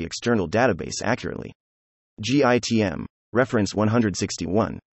operate the external database accurately. GITM, reference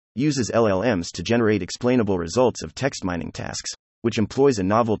 161, uses LLMs to generate explainable results of text mining tasks, which employs a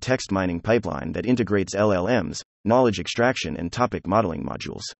novel text mining pipeline that integrates LLMs, knowledge extraction, and topic modeling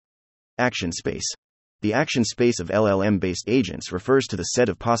modules. Action space. The action space of LLM-based agents refers to the set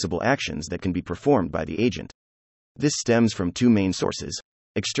of possible actions that can be performed by the agent. This stems from 2 main sources: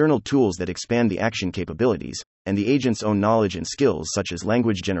 external tools that expand the action capabilities, and the agent's own knowledge and skills such as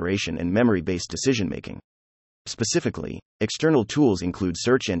language generation and memory-based decision-making. Specifically, external tools include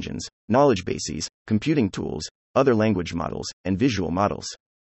search engines, knowledge bases, computing tools, other language models, and visual models.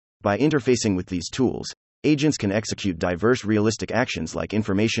 By interfacing with these tools, agents can execute diverse realistic actions like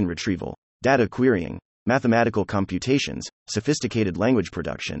information retrieval, data querying, mathematical computations, sophisticated language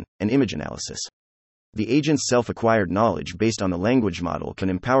production, and image analysis. The agent's self-acquired knowledge based on the language model can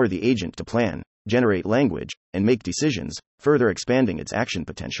empower the agent to plan, generate language, and make decisions, further expanding its action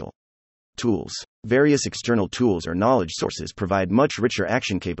potential. Tools. Various external tools or knowledge sources provide much richer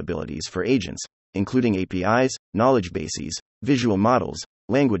action capabilities for agents, including APIs, knowledge bases, visual models,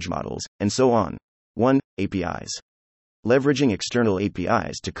 language models, and so on. 1. APIs. Leveraging external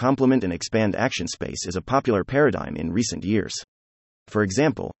APIs to complement and expand action space is a popular paradigm in recent years. For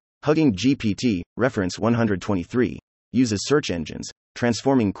example, Hugging GPT, reference 123, uses search engines,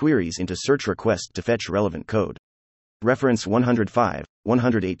 transforming queries into search requests to fetch relevant code. Reference 105,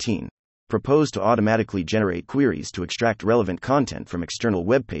 118, propose to automatically generate queries to extract relevant content from external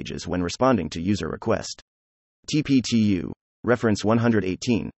web pages when responding to user request. TPTU, reference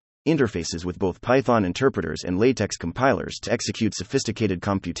 118, interfaces with both Python interpreters and LaTeX compilers to execute sophisticated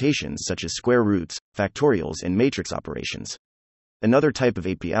computations such as square roots, factorials, and matrix operations. Another type of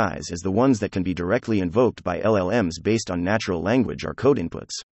APIs is the ones that can be directly invoked by LLMs based on natural language or code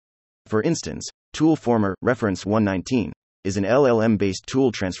inputs. For instance, Toolformer, reference 119, is an LLM-based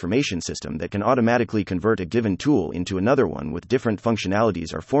tool transformation system that can automatically convert a given tool into another one with different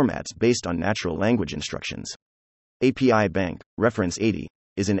functionalities or formats based on natural language instructions. API Bank, reference 80,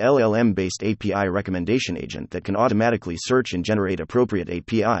 is an LLM-based API recommendation agent that can automatically search and generate appropriate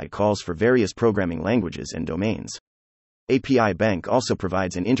API calls for various programming languages and domains. API Bank also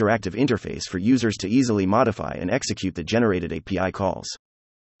provides an interactive interface for users to easily modify and execute the generated API calls.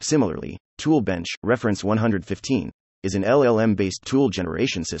 Similarly, Toolbench, reference 115, is an LLM-based tool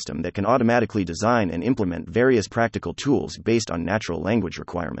generation system that can automatically design and implement various practical tools based on natural language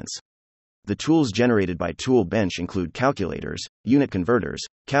requirements. The tools generated by Toolbench include calculators, unit converters,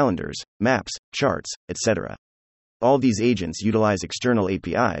 calendars, maps, charts, etc. All these agents utilize external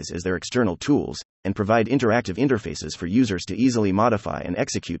APIs as their external tools, and provide interactive interfaces for users to easily modify and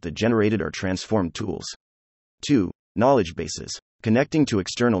execute the generated or transformed tools. 2. Knowledge bases. Connecting to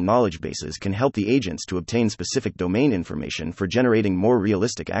external knowledge bases can help the agents to obtain specific domain information for generating more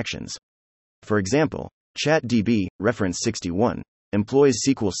realistic actions. For example, ChatDB, reference 61, employs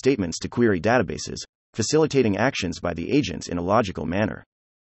SQL statements to query databases, facilitating actions by the agents in a logical manner.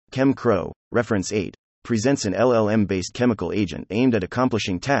 ChemCrow, reference 8, presents an LLM-based chemical agent aimed at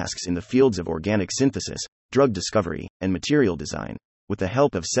accomplishing tasks in the fields of organic synthesis, drug discovery, and material design, with the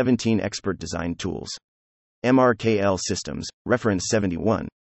help of 17 expert-designed tools. MRKL Systems, reference 71,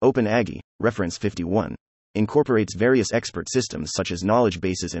 OpenAGI, reference 51, incorporates various expert systems such as knowledge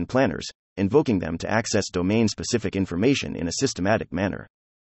bases and planners, invoking them to access domain-specific information in a systematic manner.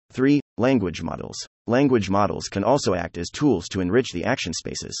 3. Language models. Language models can also act as tools to enrich the action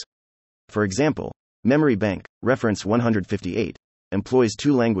spaces. For example, Memory Bank, reference 158, employs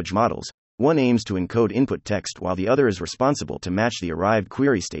two language models. One aims to encode input text while the other is responsible to match the arrived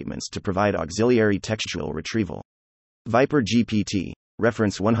query statements to provide auxiliary textual retrieval. Viper GPT,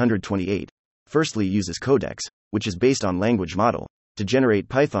 reference 128, firstly uses Codex, which is based on language model, to generate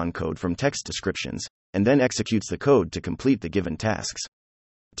Python code from text descriptions, and then executes the code to complete the given tasks.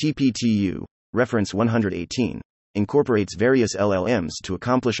 TPTU, reference 118, incorporates various LLMs to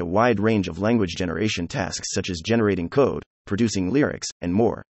accomplish a wide range of language generation tasks such as generating code, producing lyrics, and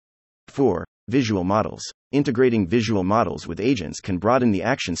more. 4. Visual models. Integrating visual models with agents can broaden the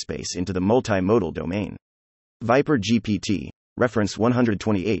action space into the multimodal domain. Viper GPT, reference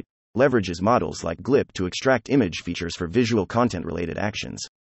 128, leverages models like GLIP to extract image features for visual content-related actions.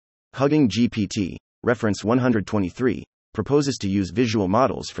 Hugging GPT, reference 123, proposes to use visual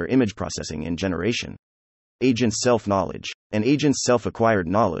models for image processing and generation. Agent's self-knowledge. An agent's self-acquired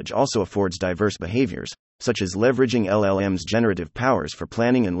knowledge also affords diverse behaviors, such as leveraging LLM's generative powers for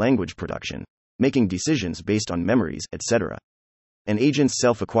planning and language production, making decisions based on memories, etc. An agent's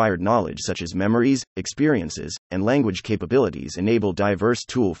self-acquired knowledge such as memories, experiences, and language capabilities enable diverse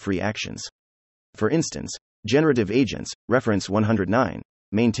tool-free actions. For instance, generative agents, reference 109,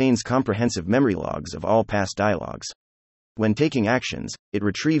 maintains comprehensive memory logs of all past dialogues. When taking actions, it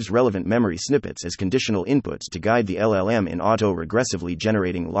retrieves relevant memory snippets as conditional inputs to guide the LLM in auto-regressively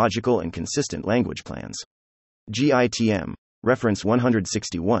generating logical and consistent language plans. GITM, reference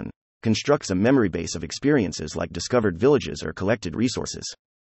 161, constructs a memory base of experiences like discovered villages or collected resources.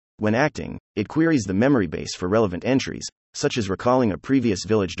 When acting, it queries the memory base for relevant entries, such as recalling a previous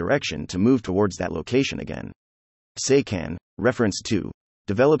village direction to move towards that location again. SayCan, reference 2,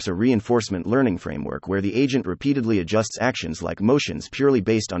 develops a reinforcement learning framework where the agent repeatedly adjusts actions like motions purely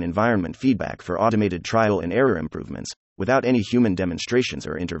based on environment feedback for automated trial and error improvements, without any human demonstrations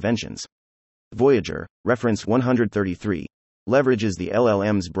or interventions. Voyager, reference 133, leverages the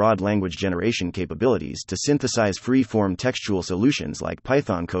LLM's broad language generation capabilities to synthesize free-form textual solutions like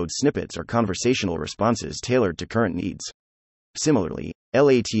Python code snippets or conversational responses tailored to current needs. Similarly,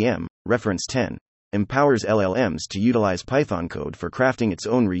 LATM, reference 10, empowers LLMs to utilize Python code for crafting its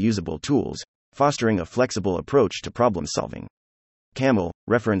own reusable tools, fostering a flexible approach to problem solving. Camel,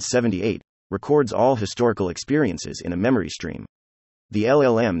 reference 78, records all historical experiences in a memory stream. The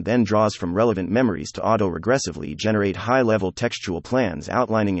LLM then draws from relevant memories to auto-regressively generate high-level textual plans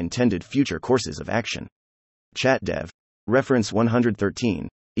outlining intended future courses of action. ChatDev, reference 113,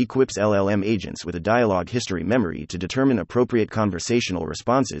 equips LLM agents with a dialogue history memory to determine appropriate conversational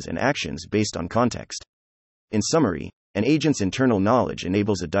responses and actions based on context. In summary, an agent's internal knowledge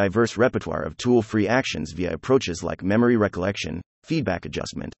enables a diverse repertoire of tool-free actions via approaches like memory recollection, feedback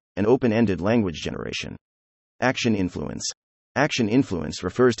adjustment, and open-ended language generation. Action influence. Action influence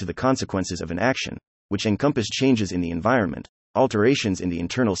refers to the consequences of an action, which encompass changes in the environment, alterations in the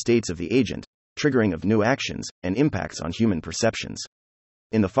internal states of the agent, triggering of new actions, and impacts on human perceptions.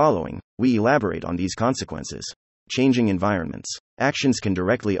 In the following, we elaborate on these consequences. Changing environments. Actions can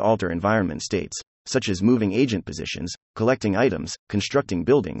directly alter environment states, such as moving agent positions, collecting items, constructing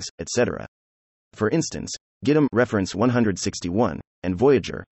buildings, etc. For instance, GITM, reference 161, and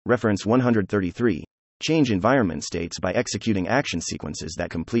Voyager, reference 133, change environment states by executing action sequences that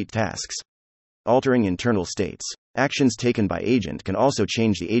complete tasks. Altering internal states. Actions taken by agent can also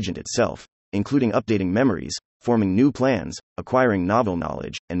change the agent itself, including updating memories, forming new plans, acquiring novel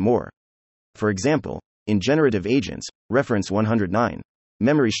knowledge, and more. For example, in generative agents, reference 109,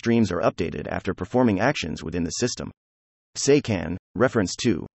 memory streams are updated after performing actions within the system. SayCan, reference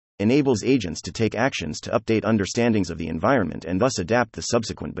 2, enables agents to take actions to update understandings of the environment and thus adapt the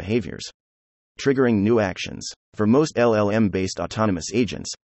subsequent behaviors. Triggering new actions. For most LLM-based autonomous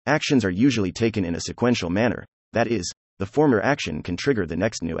agents, actions are usually taken in a sequential manner, that is, the former action can trigger the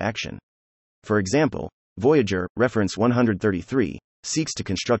next new action. For example, Voyager, reference 133, seeks to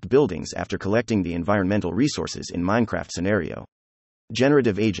construct buildings after collecting the environmental resources in Minecraft scenario.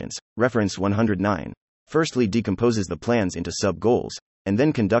 Generative agents, reference 109, firstly decomposes the plans into sub-goals, and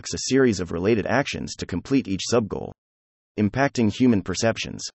then conducts a series of related actions to complete each sub-goal. Impacting human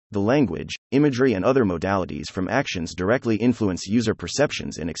perceptions. The language, imagery, and other modalities from actions directly influence user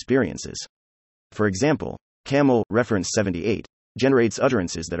perceptions and experiences. For example, Camel, reference 78, generates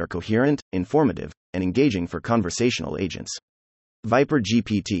utterances that are coherent, informative, and engaging for conversational agents. Viper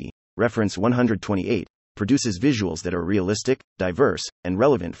GPT, reference 128, produces visuals that are realistic, diverse, and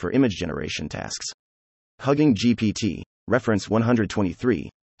relevant for image generation tasks. Hugging GPT, reference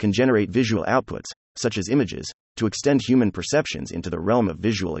 123, can generate visual outputs, such as images, to extend human perceptions into the realm of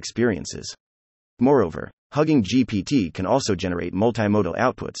visual experiences. Moreover, Hugging GPT can also generate multimodal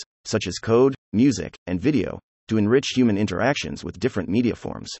outputs, such as code, music, and video, to enrich human interactions with different media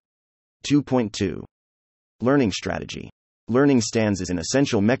forms. 2.2. Learning strategy. Learning stands as an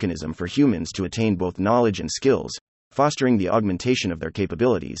essential mechanism for humans to attain both knowledge and skills, fostering the augmentation of their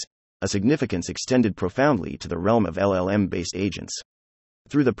capabilities, a significance extended profoundly to the realm of LLM-based agents.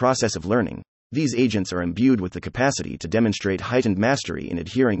 Through the process of learning, these agents are imbued with the capacity to demonstrate heightened mastery in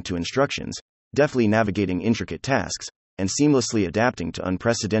adhering to instructions, deftly navigating intricate tasks, and seamlessly adapting to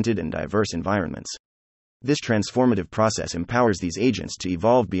unprecedented and diverse environments. This transformative process empowers these agents to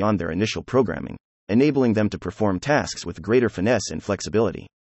evolve beyond their initial programming, enabling them to perform tasks with greater finesse and flexibility.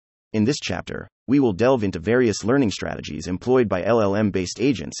 In this chapter, we will delve into various learning strategies employed by LLM-based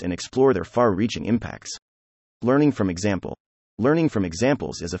agents and explore their far-reaching impacts. Learning from example. Learning from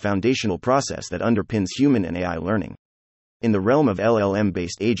examples is a foundational process that underpins human and AI learning. In the realm of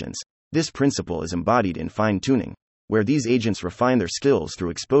LLM-based agents, this principle is embodied in fine-tuning, where these agents refine their skills through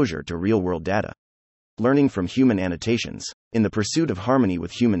exposure to real-world data. Learning from human annotations. In the pursuit of harmony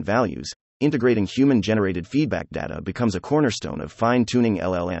with human values, integrating human-generated feedback data becomes a cornerstone of fine-tuning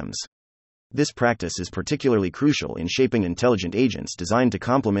LLMs. This practice is particularly crucial in shaping intelligent agents designed to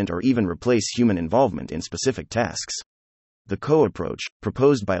complement or even replace human involvement in specific tasks. The COE approach,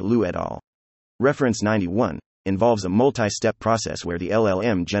 proposed by Liu et al. Reference 91, involves a multi-step process where the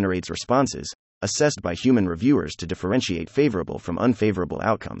LLM generates responses, assessed by human reviewers to differentiate favorable from unfavorable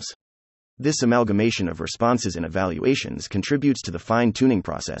outcomes. This amalgamation of responses and evaluations contributes to the fine-tuning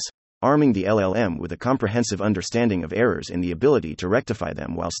process, arming the LLM with a comprehensive understanding of errors and the ability to rectify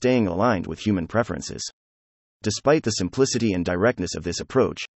them while staying aligned with human preferences. Despite the simplicity and directness of this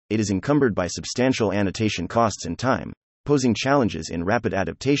approach, it is encumbered by substantial annotation costs and time, posing challenges in rapid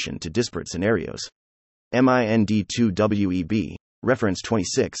adaptation to disparate scenarios. MIND2WEB, reference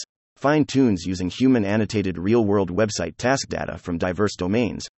 26, fine-tunes using human-annotated real-world website task data from diverse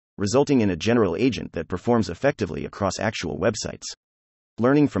domains, resulting in a general agent that performs effectively across actual websites.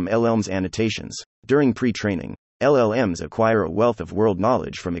 Learning from LLM's annotations. During pre-training, LLMs acquire a wealth of world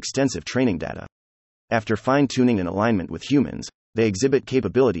knowledge from extensive training data. After fine-tuning and alignment with humans, they exhibit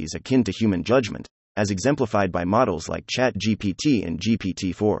capabilities akin to human judgment, as exemplified by models like ChatGPT and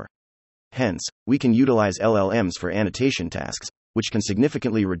GPT-4. Hence, we can utilize LLMs for annotation tasks, which can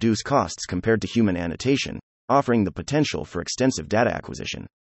significantly reduce costs compared to human annotation, offering the potential for extensive data acquisition.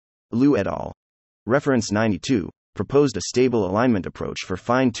 Liu et al. Reference 92, proposed a stable alignment approach for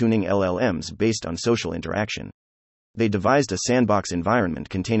fine-tuning LLMs based on social interaction. They devised a sandbox environment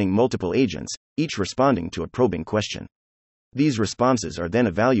containing multiple agents, each responding to a probing question. These responses are then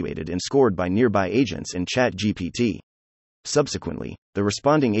evaluated and scored by nearby agents and ChatGPT. Subsequently, the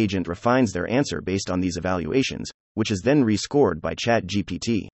responding agent refines their answer based on these evaluations, which is then rescored by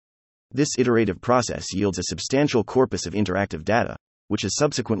ChatGPT. This iterative process yields a substantial corpus of interactive data, which is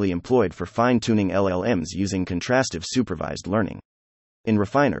subsequently employed for fine-tuning LLMs using contrastive supervised learning. In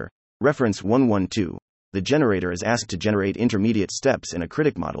Refiner, reference 112, the generator is asked to generate intermediate steps and a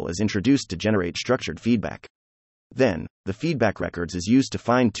critic model is introduced to generate structured feedback. Then, the feedback records is used to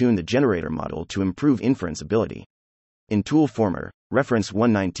fine-tune the generator model to improve inference ability. In Toolformer, reference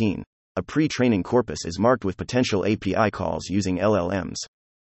 119, a pre-training corpus is marked with potential API calls using LLMs.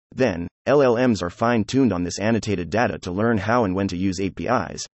 Then, LLMs are fine-tuned on this annotated data to learn how and when to use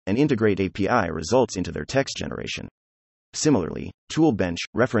APIs, and integrate API results into their text generation. Similarly, ToolBench,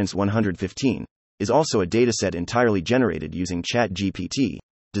 reference 115, is also a dataset entirely generated using ChatGPT,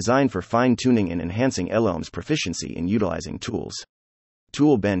 designed for fine-tuning and enhancing LLM's proficiency in utilizing tools.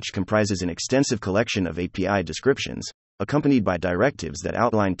 ToolBench comprises an extensive collection of API descriptions, accompanied by directives that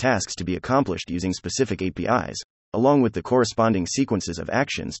outline tasks to be accomplished using specific APIs, along with the corresponding sequences of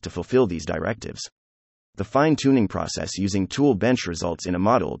actions to fulfill these directives. The fine-tuning process using ToolBench results in a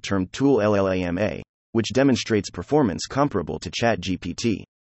model termed ToolLLAMA, which demonstrates performance comparable to ChatGPT.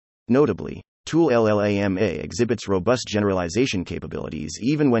 Notably, ToolLLAMA exhibits robust generalization capabilities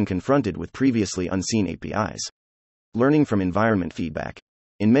even when confronted with previously unseen APIs. Learning from environment feedback.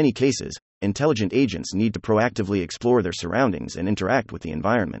 In many cases, intelligent agents need to proactively explore their surroundings and interact with the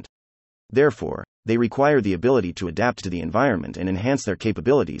environment. Therefore, they require the ability to adapt to the environment and enhance their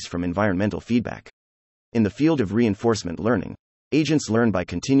capabilities from environmental feedback. In the field of reinforcement learning, agents learn by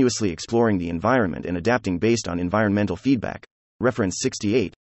continuously exploring the environment and adapting based on environmental feedback. Reference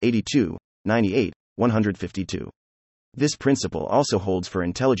 68, 82, 98, 152. This principle also holds for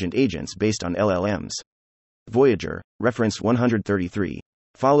intelligent agents based on LLMs. Voyager, reference 133,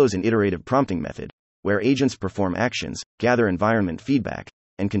 follows an iterative prompting method, where agents perform actions, gather environment feedback,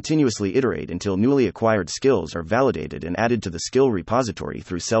 and continuously iterate until newly acquired skills are validated and added to the skill repository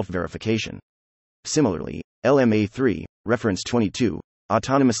through self-verification. Similarly, LMA3, reference 22,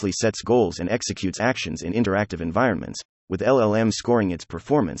 autonomously sets goals and executes actions in interactive environments, with LLM scoring its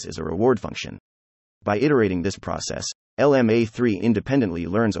performance as a reward function. By iterating this process, LMA3 independently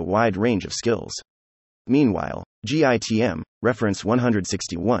learns a wide range of skills. Meanwhile, GITM, reference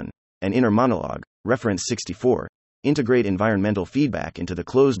 161, and Inner Monologue, reference 64, integrate environmental feedback into the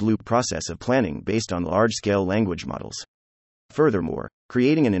closed-loop process of planning based on large-scale language models. Furthermore,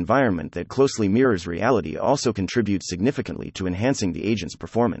 creating an environment that closely mirrors reality also contributes significantly to enhancing the agent's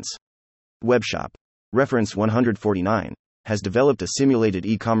performance. Webshop, reference 149, has developed a simulated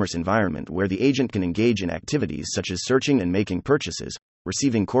e-commerce environment where the agent can engage in activities such as searching and making purchases,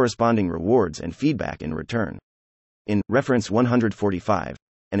 receiving corresponding rewards and feedback in return. In reference 145,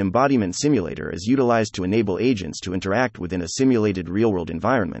 an embodiment simulator is utilized to enable agents to interact within a simulated real-world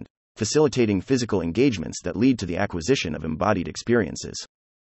environment, facilitating physical engagements that lead to the acquisition of embodied experiences.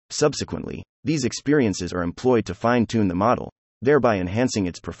 Subsequently, these experiences are employed to fine-tune the model, thereby enhancing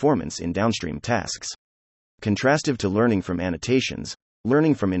its performance in downstream tasks. Contrastive to learning from annotations,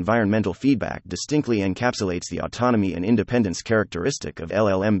 learning from environmental feedback distinctly encapsulates the autonomy and independence characteristic of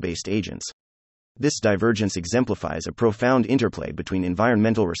LLM-based agents. This divergence exemplifies a profound interplay between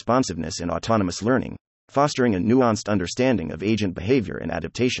environmental responsiveness and autonomous learning, fostering a nuanced understanding of agent behavior and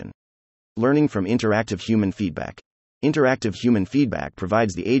adaptation. Learning from interactive human feedback. Interactive human feedback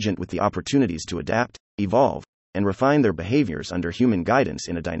provides the agent with the opportunities to adapt, evolve, and refine their behaviors under human guidance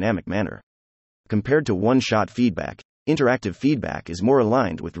in a dynamic manner. Compared to one-shot feedback, interactive feedback is more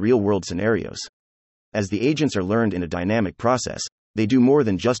aligned with real-world scenarios. As the agents are learned in a dynamic process, they do more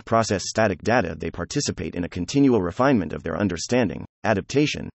than just process static data, they participate in a continual refinement of their understanding,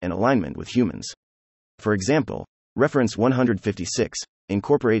 adaptation, and alignment with humans. For example, reference 156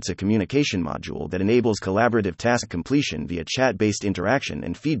 incorporates a communication module that enables collaborative task completion via chat-based interaction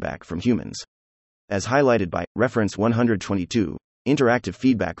and feedback from humans. As highlighted by reference 122, interactive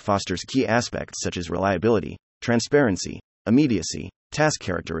feedback fosters key aspects such as reliability, transparency, immediacy, task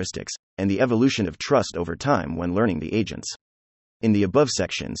characteristics, and the evolution of trust over time when learning the agents. In the above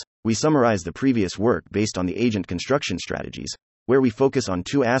sections, we summarize the previous work based on the agent construction strategies, where we focus on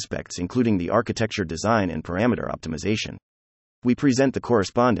two aspects including the architecture design and parameter optimization. We present the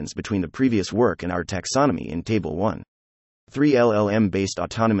correspondence between the previous work and our taxonomy in Table 1. 3. LLM-based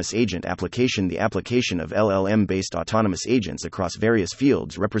autonomous agent application. The application of LLM-based autonomous agents across various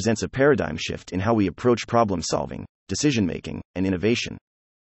fields represents a paradigm shift in how we approach problem-solving, decision-making, and innovation.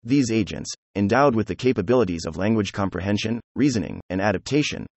 These agents, endowed with the capabilities of language comprehension, reasoning, and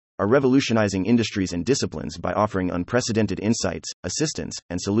adaptation, are revolutionizing industries and disciplines by offering unprecedented insights, assistance,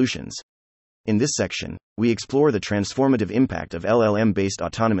 and solutions. In this section, we explore the transformative impact of LLM-based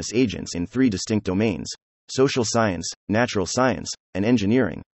autonomous agents in three distinct domains: social science, natural science, and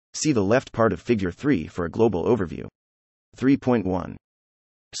engineering. See the left part of Figure 3 for a global overview. 3.1.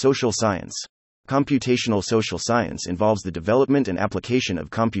 Social science. Computational social science involves the development and application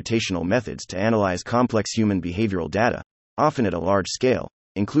of computational methods to analyze complex human behavioral data, often at a large scale,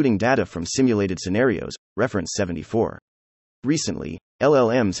 including data from simulated scenarios, reference 74. Recently,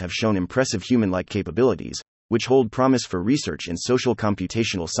 LLMs have shown impressive human-like capabilities, which hold promise for research in social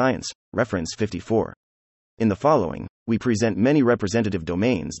computational science, reference 54. In the following, we present many representative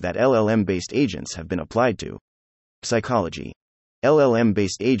domains that LLM-based agents have been applied to. Psychology.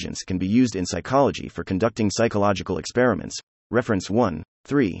 LLM-based agents can be used in psychology for conducting psychological experiments, reference 1,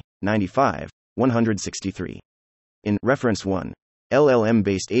 3, 95, 163. In reference 1,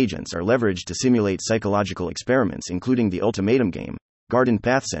 LLM-based agents are leveraged to simulate psychological experiments including the ultimatum game, garden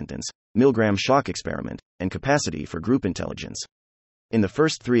path sentence, Milgram shock experiment, and capacity for group intelligence. In the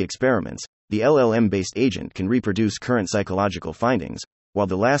first three experiments, the LLM-based agent can reproduce current psychological findings, while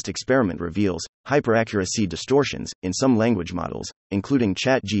the last experiment reveals hyperaccuracy distortions in some language models, including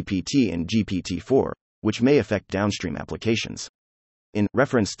ChatGPT and GPT-4, which may affect downstream applications. In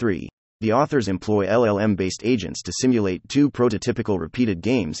reference 3, the authors employ LLM-based agents to simulate two prototypical repeated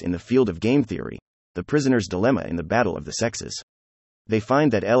games in the field of game theory: The Prisoner's Dilemma and The Battle of the Sexes. They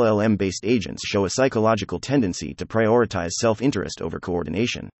find that LLM-based agents show a psychological tendency to prioritize self-interest over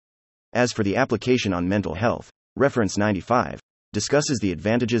coordination. As for the application on mental health, reference 95 discusses the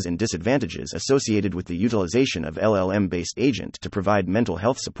advantages and disadvantages associated with the utilization of LLM-based agent to provide mental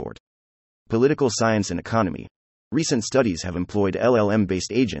health support. Political science and economy. Recent studies have employed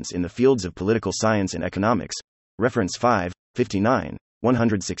LLM-based agents in the fields of political science and economics, reference 5, 59,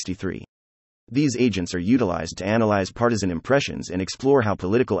 163. These agents are utilized to analyze partisan impressions and explore how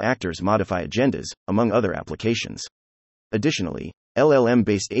political actors modify agendas, among other applications. Additionally,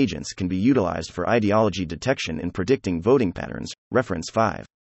 LLM-based agents can be utilized for ideology detection and predicting voting patterns, reference 5.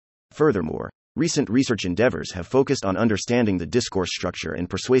 Furthermore, recent research endeavors have focused on understanding the discourse structure and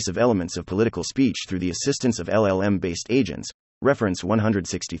persuasive elements of political speech through the assistance of LLM-based agents, reference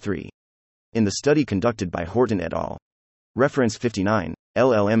 163. In the study conducted by Horton et al., reference 59,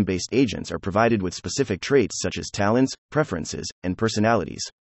 LLM-based agents are provided with specific traits such as talents, preferences, and personalities.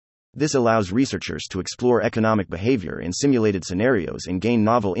 This allows researchers to explore economic behavior in simulated scenarios and gain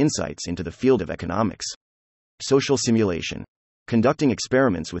novel insights into the field of economics. Social simulation. Conducting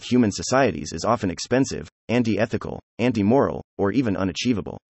experiments with human societies is often expensive, anti-ethical, anti-moral, or even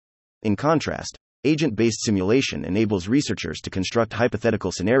unachievable. In contrast, agent-based simulation enables researchers to construct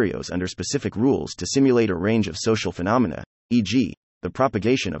hypothetical scenarios under specific rules to simulate a range of social phenomena, e.g., the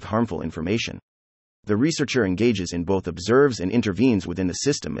propagation of harmful information. The researcher engages in both observes and intervenes within the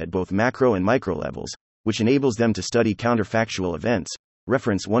system at both macro and micro levels, which enables them to study counterfactual events,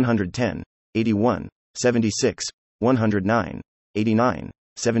 reference 110, 81, 76, 109, 89,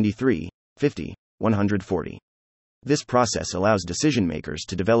 73, 50, 140. This process allows decision-makers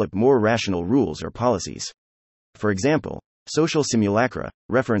to develop more rational rules or policies. For example, social simulacra,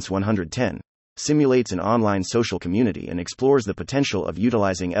 reference 110, simulates an online social community and explores the potential of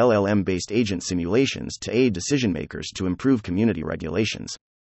utilizing LLM-based agent simulations to aid decision-makers to improve community regulations.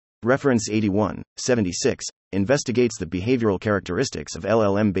 Reference 81, 76, investigates the behavioral characteristics of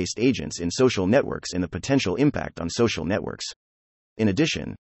LLM-based agents in social networks and the potential impact on social networks. In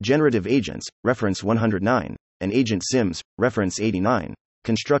addition, generative agents, reference 109, and agent sims, reference 89,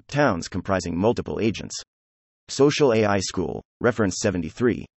 construct towns comprising multiple agents. Social AI School, reference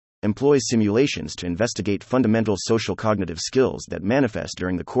 73, employs simulations to investigate fundamental social cognitive skills that manifest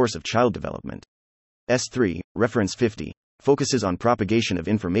during the course of child development. S3, reference 50, focuses on propagation of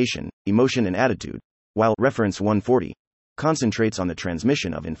information, emotion and attitude, while reference 140 concentrates on the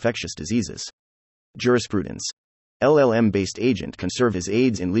transmission of infectious diseases. Jurisprudence. LLM-based agent can serve as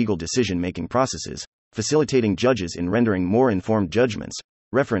aids in legal decision-making processes, facilitating judges in rendering more informed judgments,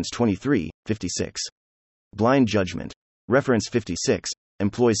 reference 23, 56. Blind judgment, reference 56,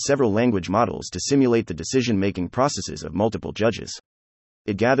 employs several language models to simulate the decision-making processes of multiple judges.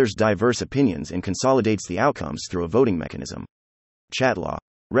 It gathers diverse opinions and consolidates the outcomes through a voting mechanism. Chatlaw,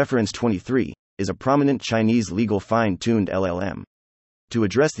 reference 23, is a prominent Chinese legal fine-tuned LLM. To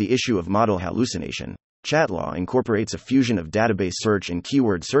address the issue of model hallucination, Chatlaw incorporates a fusion of database search and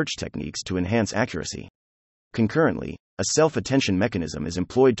keyword search techniques to enhance accuracy. Concurrently, a self-attention mechanism is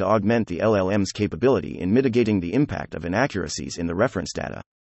employed to augment the LLM's capability in mitigating the impact of inaccuracies in the reference data.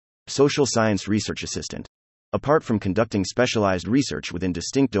 Social Science Research Assistant. Apart from conducting specialized research within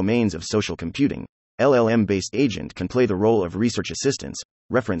distinct domains of social computing, LLM-based agent can play the role of research assistants,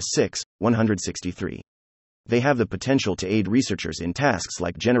 reference 6, 163. They have the potential to aid researchers in tasks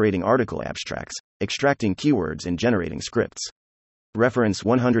like generating article abstracts, extracting keywords and generating scripts. Reference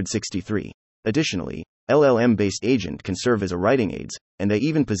 163. Additionally, LLM-based agent can serve as a writing aids, and they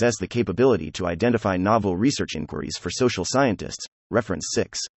even possess the capability to identify novel research inquiries for social scientists, reference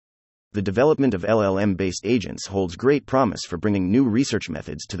 6. The development of LLM-based agents holds great promise for bringing new research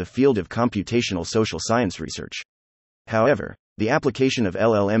methods to the field of computational social science research. However, the application of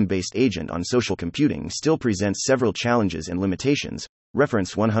LLM-based agent on social computing still presents several challenges and limitations,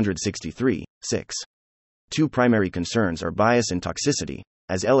 reference 163, 6. Two primary concerns are bias and toxicity,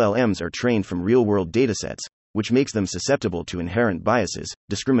 as LLMs are trained from real-world datasets, which makes them susceptible to inherent biases,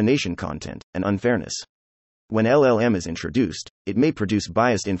 discrimination content, and unfairness. When LLM is introduced, it may produce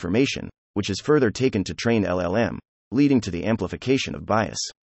biased information, which is further taken to train LLM, leading to the amplification of bias.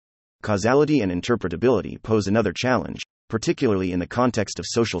 Causality and interpretability pose another challenge, particularly in the context of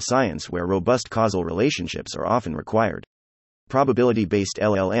social science where robust causal relationships are often required. Probability-based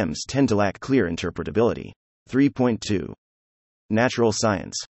LLMs tend to lack clear interpretability. 3.2. Natural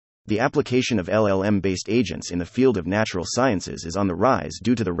science. The application of LLM-based agents in the field of natural sciences is on the rise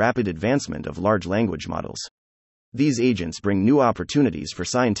due to the rapid advancement of large language models. These agents bring new opportunities for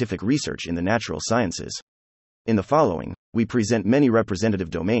scientific research in the natural sciences. In the following, we present many representative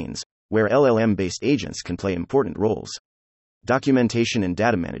domains where LLM-based agents can play important roles. Documentation and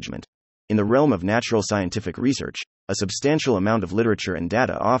data management. In the realm of natural scientific research, a substantial amount of literature and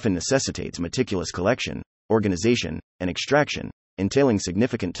data often necessitates meticulous collection, organization, and extraction, entailing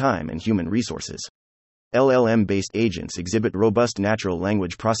significant time and human resources. LLM-based agents exhibit robust natural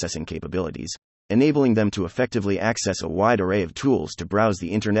language processing capabilities, enabling them to effectively access a wide array of tools to browse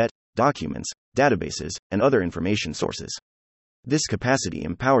the internet, documents, databases, and other information sources. This capacity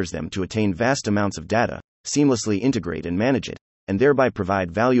empowers them to attain vast amounts of data, seamlessly integrate and manage it, and thereby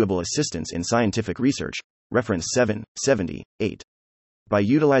provide valuable assistance in scientific research. Reference 778. By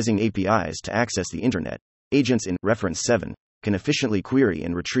utilizing APIs to access the Internet, agents in Reference 7 can efficiently query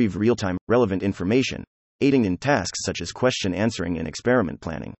and retrieve real-time, relevant information, aiding in tasks such as question answering and experiment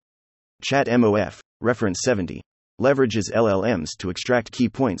planning. ChatMOF, Reference 70, leverages LLMs to extract key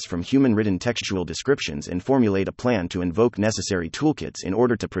points from human-written textual descriptions and formulate a plan to invoke necessary toolkits in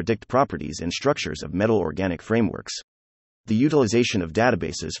order to predict properties and structures of metal-organic frameworks. The utilization of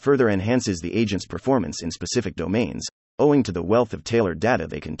databases further enhances the agent's performance in specific domains, owing to the wealth of tailored data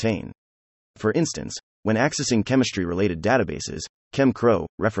they contain. For instance, when accessing chemistry-related databases, ChemCRO,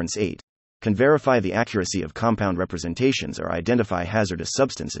 Reference 8, can verify the accuracy of compound representations or identify hazardous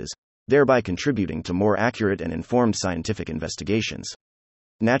substances, thereby contributing to more accurate and informed scientific investigations.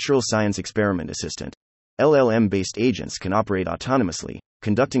 Natural Science Experiment Assistant. LLM-based agents can operate autonomously,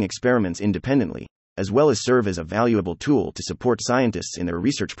 conducting experiments independently, as well as serve as a valuable tool to support scientists in their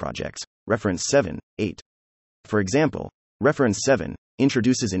research projects. Reference 7.8. For example, Reference 7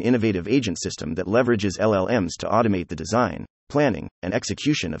 introduces an innovative agent system that leverages LLMs to automate the design, planning, and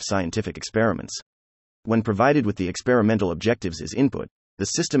execution of scientific experiments. When provided with the experimental objectives as input, the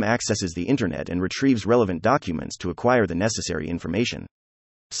system accesses the Internet and retrieves relevant documents to acquire the necessary information.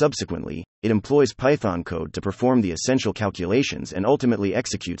 Subsequently, it employs Python code to perform the essential calculations and ultimately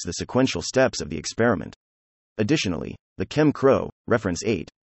executes the sequential steps of the experiment. Additionally, the ChemCRO, Reference 8,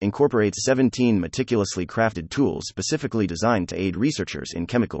 incorporates 17 meticulously crafted tools specifically designed to aid researchers in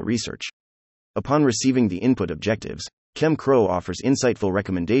chemical research. Upon receiving the input objectives, ChemCRO offers insightful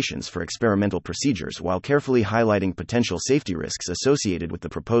recommendations for experimental procedures while carefully highlighting potential safety risks associated with the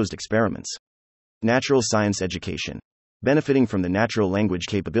proposed experiments. Natural science education. Benefiting from the natural language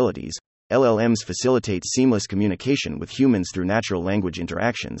capabilities, LLMs facilitate seamless communication with humans through natural language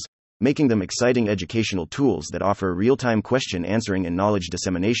interactions, making them exciting educational tools that offer real-time question answering and knowledge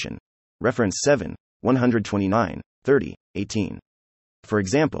dissemination. Reference 7, 129, 30, 18. For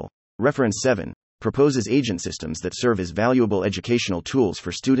example, Reference 7 proposes agent systems that serve as valuable educational tools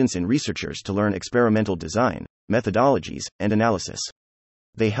for students and researchers to learn experimental design, methodologies, and analysis.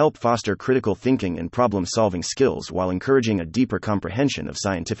 They help foster critical thinking and problem-solving skills while encouraging a deeper comprehension of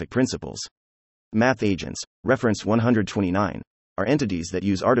scientific principles. Math agents, Reference 129, are entities that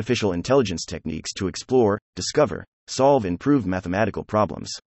use artificial intelligence techniques to explore, discover, solve, and prove mathematical problems.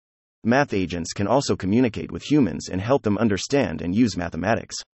 Math agents can also communicate with humans and help them understand and use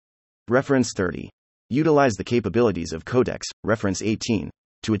mathematics. Reference 30. Utilize the capabilities of Codex, Reference 18,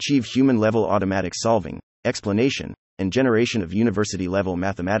 to achieve human-level automatic solving, explanation, and generation of university-level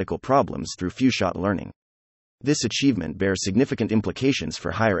mathematical problems through few-shot learning. This achievement bears significant implications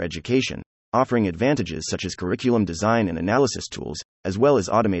for higher education, offering advantages such as curriculum design and analysis tools, as well as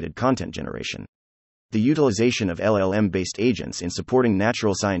automated content generation. The utilization of LLM-based agents in supporting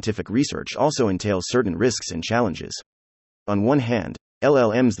natural scientific research also entails certain risks and challenges. On one hand,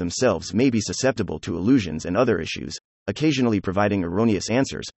 LLMs themselves may be susceptible to illusions and other issues, occasionally providing erroneous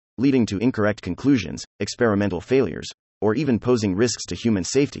answers, leading to incorrect conclusions, experimental failures, or even posing risks to human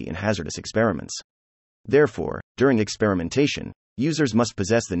safety in hazardous experiments. Therefore, during experimentation, users must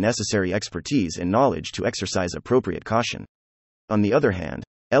possess the necessary expertise and knowledge to exercise appropriate caution. On the other hand,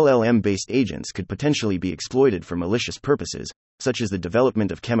 LLM-based agents could potentially be exploited for malicious purposes, such as the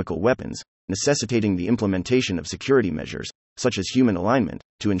development of chemical weapons, necessitating the implementation of security measures, such as human alignment,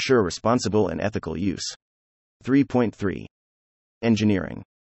 to ensure responsible and ethical use. 3.3. Engineering.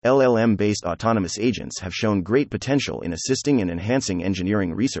 LLM-based autonomous agents have shown great potential in assisting and enhancing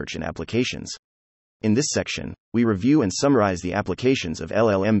engineering research and applications. In this section, we review and summarize the applications of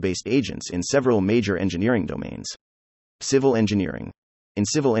LLM-based agents in several major engineering domains. Civil engineering. In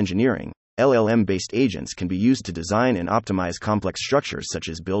civil engineering, LLM-based agents can be used to design and optimize complex structures such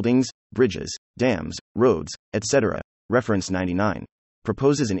as buildings, bridges, dams, roads, etc. Reference 99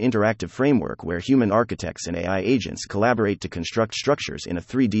 proposes an interactive framework where human architects and AI agents collaborate to construct structures in a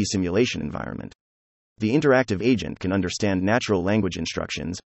 3D simulation environment. The interactive agent can understand natural language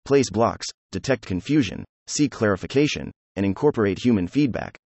instructions, place blocks, detect confusion, seek clarification, and incorporate human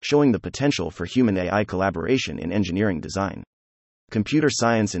feedback, showing the potential for human-AI collaboration in engineering design. Computer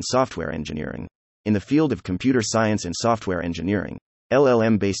science and software engineering. In the field of computer science and software engineering,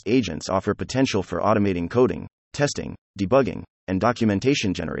 LLM-based agents offer potential for automating coding, testing, debugging, and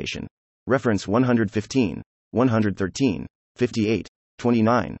documentation generation. Reference 115, 113, 58,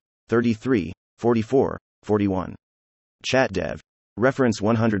 29, 33, 44, 41. ChatDev. Reference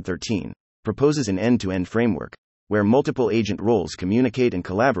 113 proposes an end-to-end framework, where multiple agent roles communicate and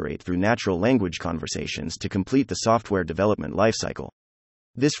collaborate through natural language conversations to complete the software development lifecycle.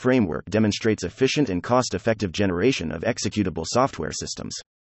 This framework demonstrates efficient and cost-effective generation of executable software systems.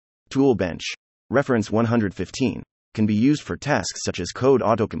 Toolbench, reference 115, can be used for tasks such as code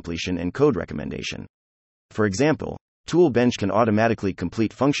autocompletion and code recommendation. For example, Toolbench can automatically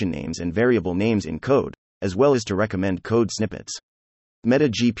complete function names and variable names in code, as well as to recommend code snippets.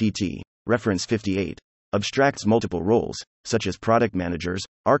 MetaGPT, reference 58, abstracts multiple roles, such as product managers,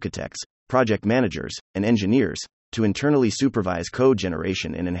 architects, project managers, and engineers, to internally supervise code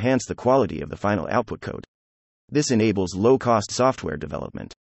generation and enhance the quality of the final output code. This enables low-cost software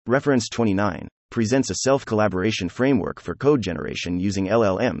development. Reference 29 presents a self-collaboration framework for code generation using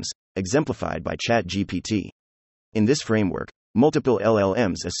LLMs, exemplified by ChatGPT. In this framework, multiple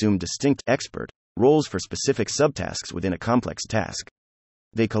LLMs assume distinct expert roles for specific subtasks within a complex task.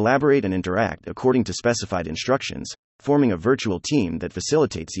 They collaborate and interact according to specified instructions, forming a virtual team that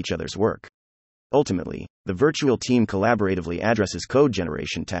facilitates each other's work. Ultimately, the virtual team collaboratively addresses code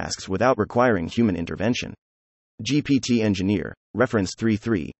generation tasks without requiring human intervention. GPT Engineer, reference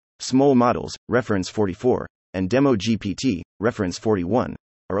 33, Small Models, reference 44, and Demo GPT, reference 41,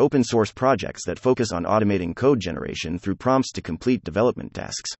 are open source projects that focus on automating code generation through prompts to complete development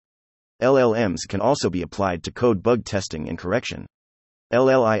tasks. LLMs can also be applied to code bug testing and correction.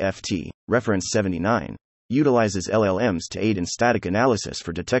 LLIFT, reference 79, utilizes LLMs to aid in static analysis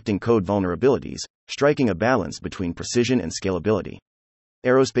for detecting code vulnerabilities, striking a balance between precision and scalability.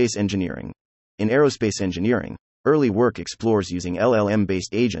 Aerospace Engineering. In aerospace engineering, early work explores using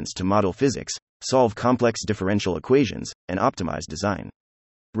LLM-based agents to model physics, solve complex differential equations, and optimize design.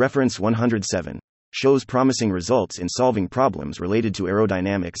 Reference 107 shows promising results in solving problems related to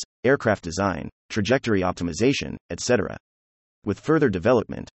aerodynamics, aircraft design, trajectory optimization, etc. With further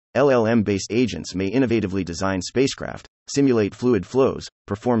development, LLM-based agents may innovatively design spacecraft, simulate fluid flows,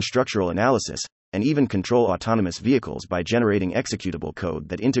 perform structural analysis, and even control autonomous vehicles by generating executable code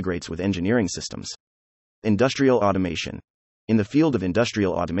that integrates with engineering systems. Industrial automation. In the field of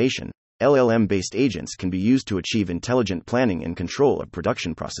industrial automation, LLM-based agents can be used to achieve intelligent planning and control of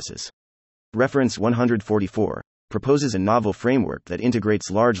production processes. Reference 144 proposes a novel framework that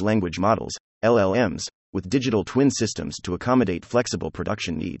integrates large language models, LLMs, with digital twin systems to accommodate flexible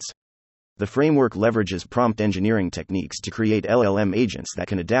production needs. The framework leverages prompt engineering techniques to create LLM agents that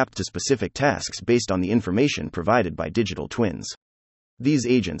can adapt to specific tasks based on the information provided by digital twins. These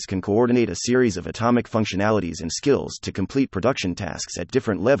agents can coordinate a series of atomic functionalities and skills to complete production tasks at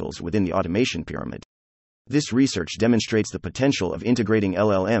different levels within the automation pyramid. This research demonstrates the potential of integrating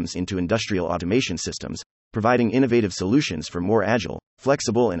LLMs into industrial automation systems, providing innovative solutions for more agile,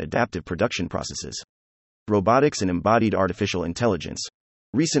 flexible, and adaptive production processes. Robotics and embodied artificial intelligence.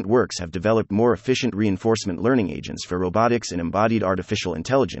 Recent works have developed more efficient reinforcement learning agents for robotics and embodied artificial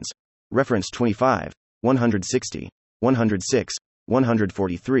intelligence. Reference 25, 160, 106,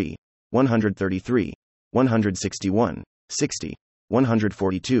 143, 133, 161, 60,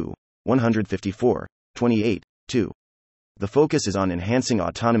 142, 154, 28, 2. The focus is on enhancing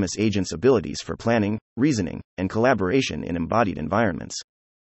autonomous agents' abilities for planning, reasoning, and collaboration in embodied environments.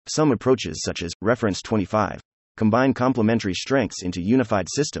 Some approaches, such as reference 25, combine complementary strengths into unified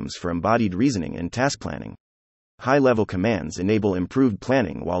systems for embodied reasoning and task planning. High-level commands enable improved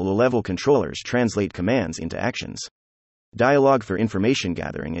planning while low-level controllers translate commands into actions. Dialogue for information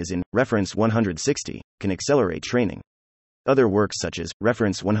gathering, as in reference 160, can accelerate training. Other works, such as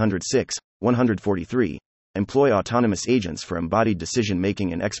reference 106, 143, employ autonomous agents for embodied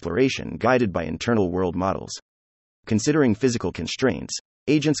decision-making and exploration guided by internal world models. Considering physical constraints,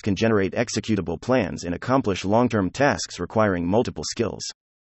 agents can generate executable plans and accomplish long-term tasks requiring multiple skills.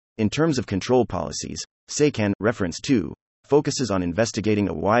 In terms of control policies, SEICAN, reference 2, focuses on investigating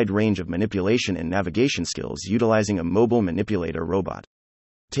a wide range of manipulation and navigation skills utilizing a mobile manipulator robot.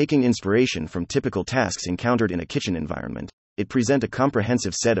 Taking inspiration from typical tasks encountered in a kitchen environment, it presents a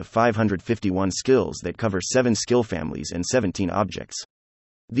comprehensive set of 551 skills that cover 7 skill families and 17 objects.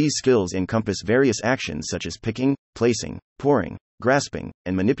 These skills encompass various actions such as picking, placing, pouring, grasping,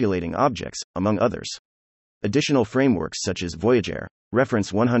 and manipulating objects, among others. Additional frameworks such as Voyager,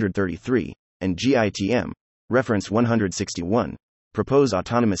 reference 133, and GITM, reference 161, propose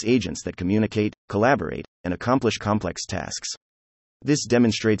autonomous agents that communicate, collaborate, and accomplish complex tasks. This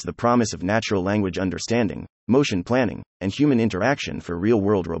demonstrates the promise of natural language understanding, motion planning, and human interaction for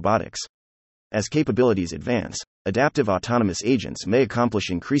real-world robotics. As capabilities advance, adaptive autonomous agents may accomplish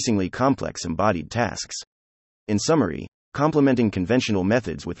increasingly complex embodied tasks. In summary, complementing conventional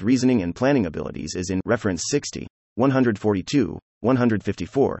methods with reasoning and planning abilities is in reference 60, 142,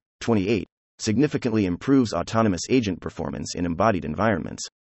 154, 28, significantly improves autonomous agent performance in embodied environments.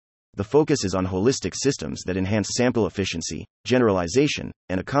 The focus is on holistic systems that enhance sample efficiency, generalization,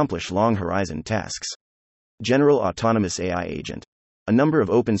 and accomplish long-horizon tasks. General Autonomous AI Agent. A number of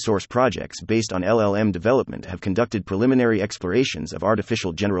open-source projects based on LLM development have conducted preliminary explorations of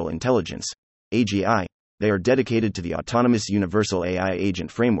artificial general intelligence, AGI. They are dedicated to the Autonomous Universal AI Agent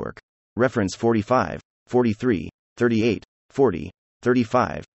Framework. Reference 45, 43, 38, 40,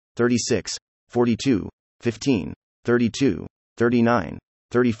 35, 36, 42, 15, 32, 39,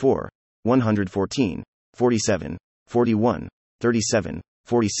 34, 114, 47, 41, 37,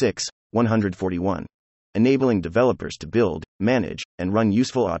 46, 141. Enabling developers to build, manage, and run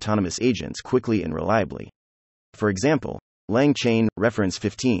useful autonomous agents quickly and reliably. For example, LangChain, reference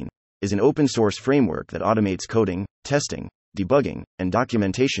 15, is an open-source framework that automates coding, testing, debugging, and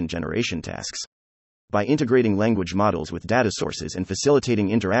documentation generation tasks. By integrating language models with data sources and facilitating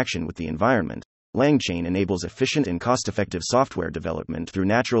interaction with the environment, LangChain enables efficient and cost-effective software development through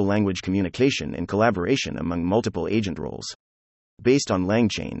natural language communication and collaboration among multiple agent roles. Based on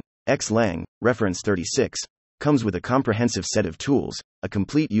LangChain, XLang, reference 36, comes with a comprehensive set of tools, a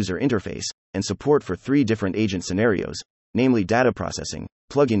complete user interface, and support for 3 different agent scenarios, namely data processing,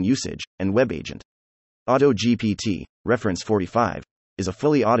 plugin usage, and web agent. AutoGPT, reference 45, is a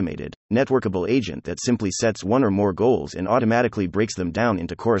fully automated, networkable agent that simply sets one or more goals and automatically breaks them down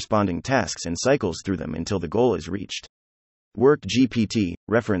into corresponding tasks and cycles through them until the goal is reached. WorkGPT,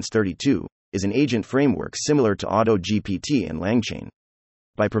 reference 32, is an agent framework similar to AutoGPT and LangChain.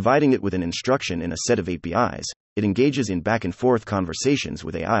 By providing it with an instruction and a set of APIs, it engages in back-and-forth conversations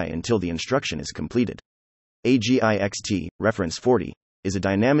with AI until the instruction is completed. AGIXT, reference 40, is a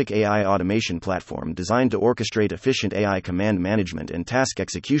dynamic AI automation platform designed to orchestrate efficient AI command management and task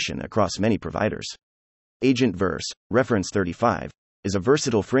execution across many providers. AgentVerse, reference 35, is a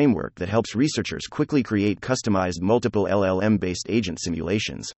versatile framework that helps researchers quickly create customized multiple LLM-based agent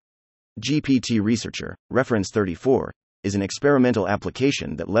simulations. GPT Researcher, reference 34, is an experimental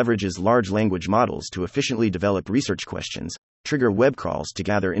application that leverages large language models to efficiently develop research questions, trigger web crawls to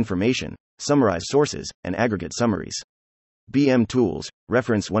gather information, summarize sources, and aggregate summaries. BM Tools,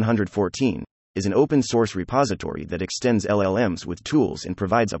 reference 114, is an open-source repository that extends LLMs with tools and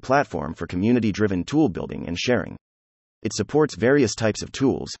provides a platform for community-driven tool building and sharing. It supports various types of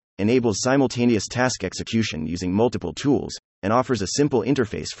tools, enables simultaneous task execution using multiple tools, and offers a simple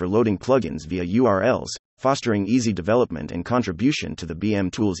interface for loading plugins via URLs, fostering easy development and contribution to the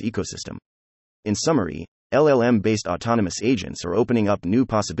BM Tools ecosystem. In summary, LLM-based autonomous agents are opening up new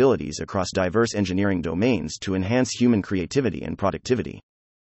possibilities across diverse engineering domains to enhance human creativity and productivity.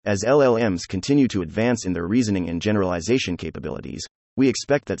 As LLMs continue to advance in their reasoning and generalization capabilities, we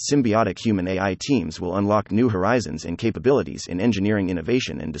expect that symbiotic human-AI teams will unlock new horizons and capabilities in engineering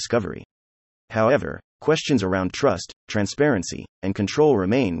innovation and discovery. However, questions around trust, transparency, and control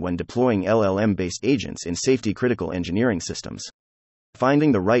remain when deploying LLM-based agents in safety-critical engineering systems.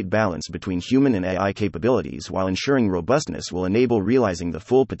 Finding the right balance between human and AI capabilities while ensuring robustness will enable realizing the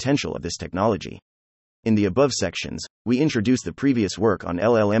full potential of this technology. In the above sections, we introduce the previous work on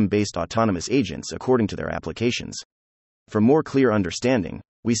LLM-based autonomous agents according to their applications. For more clear understanding,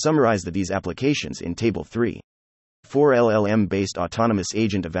 we summarize these applications in Table 3. For LLM-based autonomous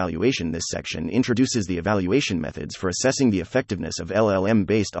agent evaluation, this section introduces the evaluation methods for assessing the effectiveness of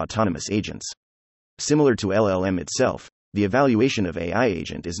LLM-based autonomous agents. Similar to LLM itself, the evaluation of AI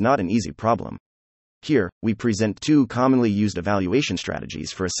agent is not an easy problem. Here, we present 2 commonly used evaluation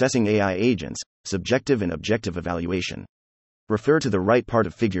strategies for assessing AI agents, subjective and objective evaluation. Refer to the right part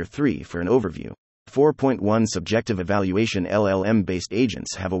of Figure 3 for an overview. 4.1 Subjective evaluation. LLM-based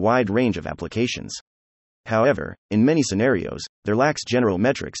agents have a wide range of applications. However, in many scenarios, there lacks general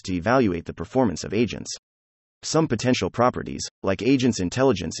metrics to evaluate the performance of agents. Some potential properties, like agents'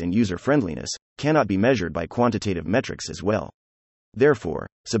 intelligence and user-friendliness, cannot be measured by quantitative metrics as well. Therefore,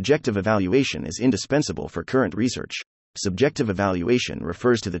 subjective evaluation is indispensable for current research. Subjective evaluation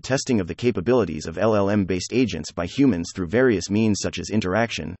refers to the testing of the capabilities of LLM-based agents by humans through various means such as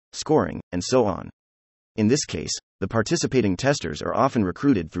interaction, scoring, and so on. In this case, the participating testers are often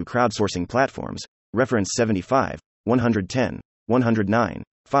recruited through crowdsourcing platforms, reference 75, 110, 109,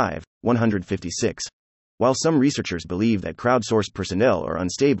 5, 156. While some researchers believe that crowdsourced personnel are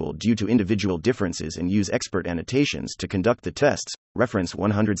unstable due to individual differences and use expert annotations to conduct the tests, reference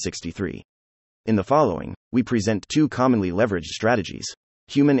 163. In the following, we present 2 commonly leveraged strategies.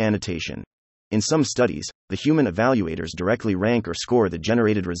 Human annotation. In some studies, the human evaluators directly rank or score the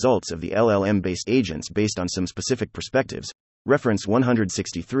generated results of the LLM-based agents based on some specific perspectives, reference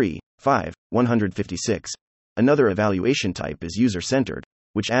 163, 5, 156. Another evaluation type is user-centered,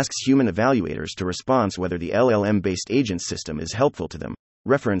 which asks human evaluators to respond whether the LLM-based agent system is helpful to them,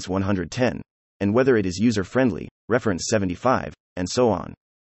 reference 110, and whether it is user-friendly, reference 75, and so on.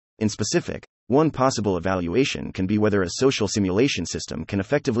 In specific, one possible evaluation can be whether a social simulation system can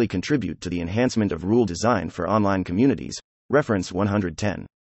effectively contribute to the enhancement of rule design for online communities, reference 110.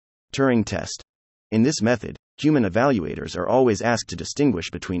 Turing test. In this method, human evaluators are always asked to distinguish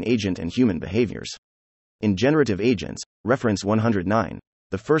between agent and human behaviors. In generative agents, reference 109,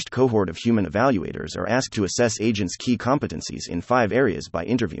 the first cohort of human evaluators are asked to assess agents' key competencies in 5 areas by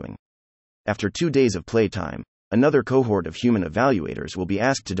interviewing. After 2 days of playtime, another cohort of human evaluators will be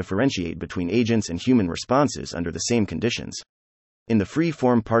asked to differentiate between agents and human responses under the same conditions. In the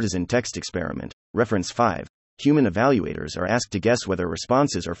free-form partisan text experiment, reference 5, human evaluators are asked to guess whether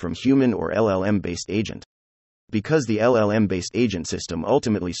responses are from human or LLM-based agent. Because the LLM-based agent system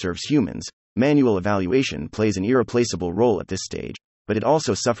ultimately serves humans, manual evaluation plays an irreplaceable role at this stage, but it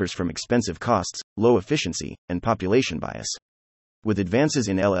also suffers from expensive costs, low efficiency, and population bias. With advances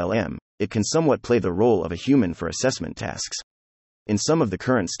in LLM, it can somewhat play the role of a human for assessment tasks. In some of the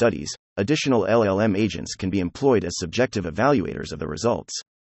current studies, additional LLM agents can be employed as subjective evaluators of the results.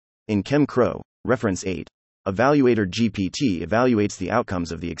 In ChemCrow, reference 8, Evaluator GPT evaluates the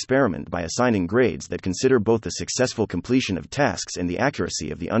outcomes of the experiment by assigning grades that consider both the successful completion of tasks and the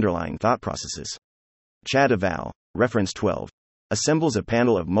accuracy of the underlying thought processes. Chat Eval, reference 12, assembles a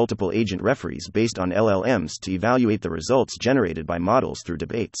panel of multiple agent referees based on LLMs to evaluate the results generated by models through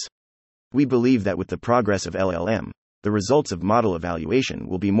debates. We believe that with the progress of LLM, the results of model evaluation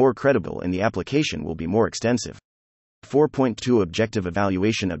will be more credible and the application will be more extensive. 4.2 Objective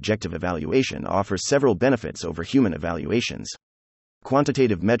evaluation. Objective evaluation offers several benefits over human evaluations.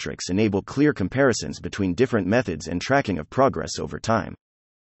 Quantitative metrics enable clear comparisons between different methods and tracking of progress over time.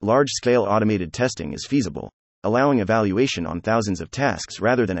 Large-scale automated testing is feasible, allowing evaluation on thousands of tasks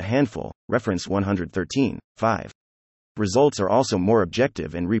rather than a handful, reference 113, 5. Results are also more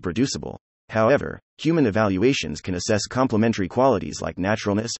objective and reproducible. However, human evaluations can assess complementary qualities like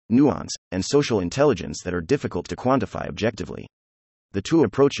naturalness, nuance, and social intelligence that are difficult to quantify objectively. The two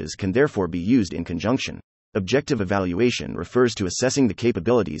approaches can therefore be used in conjunction. Objective evaluation refers to assessing the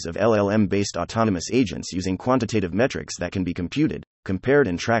capabilities of LLM-based autonomous agents using quantitative metrics that can be computed, compared,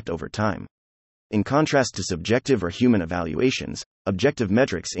 and tracked over time. In contrast to subjective or human evaluations, objective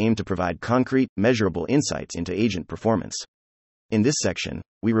metrics aim to provide concrete, measurable insights into agent performance. In this section,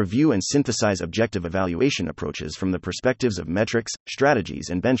 we review and synthesize objective evaluation approaches from the perspectives of metrics, strategies,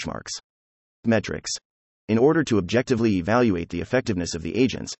 and benchmarks. Metrics. In order to objectively evaluate the effectiveness of the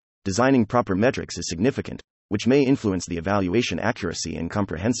agents, designing proper metrics is significant, which may influence the evaluation accuracy and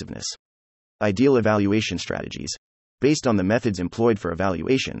comprehensiveness. Ideal evaluation strategies. Based on the methods employed for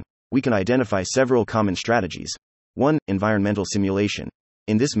evaluation, we can identify several common strategies. 1. Environmental simulation.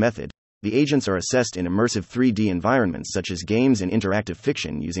 In this method, the agents are assessed in immersive 3D environments such as games and interactive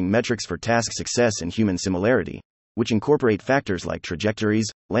fiction using metrics for task success and human similarity, which incorporate factors like trajectories,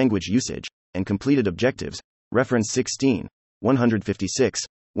 language usage, and completed objectives. Reference 16, 156,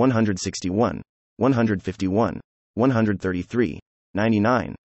 161, 151, 133,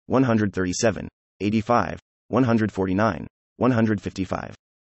 99, 137, 85, 149, 155.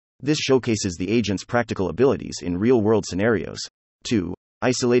 This showcases the agent's practical abilities in real-world scenarios. 2.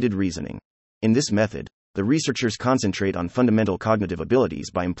 Isolated reasoning. In this method, the researchers concentrate on fundamental cognitive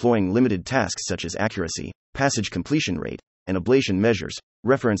abilities by employing limited tasks such as accuracy, passage completion rate, and ablation measures.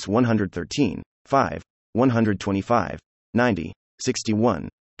 Reference 113, 5, 125, 90, 61,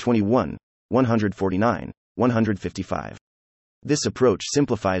 21, 149, 155. This approach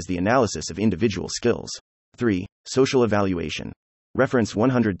simplifies the analysis of individual skills. 3. Social evaluation. Reference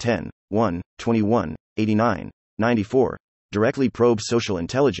 110, 1, 21, 89, 94. Directly probes social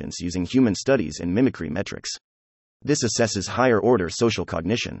intelligence using human studies and mimicry metrics. This assesses higher-order social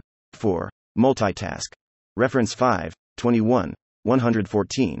cognition. 4. Multitask. Reference 5, 21,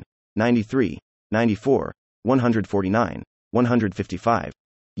 114, 93, 94, 149, 155.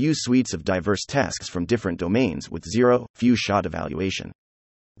 Use suites of diverse tasks from different domains with few-shot evaluation.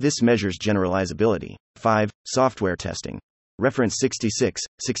 This measures generalizability. 5. Software testing. Reference 66,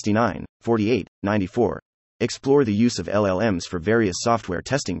 69, 48, 94. Explore the use of LLMs for various software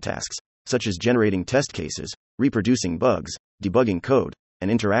testing tasks, such as generating test cases, reproducing bugs, debugging code,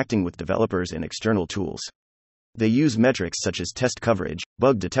 and interacting with developers and external tools. They use metrics such as test coverage,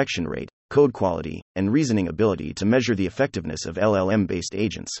 bug detection rate, code quality, and reasoning ability to measure the effectiveness of LLM-based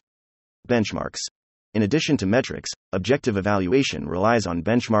agents. Benchmarks. In addition to metrics, objective evaluation relies on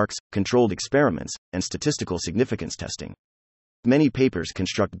benchmarks, controlled experiments, and statistical significance testing. Many papers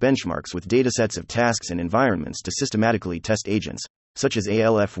construct benchmarks with datasets of tasks and environments to systematically test agents, such as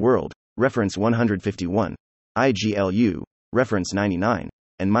ALF World, reference 151, IGLU, reference 99,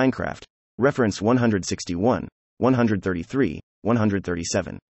 and Minecraft, reference 161, 133,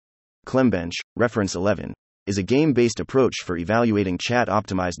 137. Clembench, reference 11, is a game-based approach for evaluating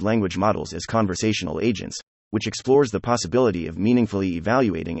chat-optimized language models as conversational agents, which explores the possibility of meaningfully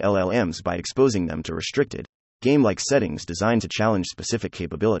evaluating LLMs by exposing them to restricted, game-like settings designed to challenge specific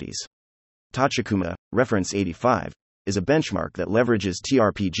capabilities. Tachikuma, reference 85, is a benchmark that leverages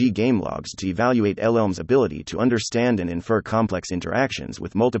TRPG game logs to evaluate LLM's ability to understand and infer complex interactions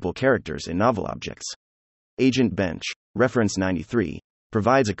with multiple characters and novel objects. Agent Bench, reference 93,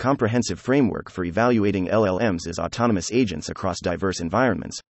 provides a comprehensive framework for evaluating LLMs as autonomous agents across diverse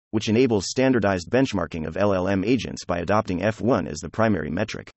environments, which enables standardized benchmarking of LLM agents by adopting F1 as the primary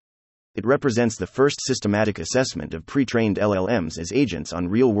metric. It represents the first systematic assessment of pre-trained LLMs as agents on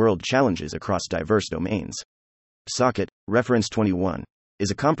real-world challenges across diverse domains. Socket, reference 21, is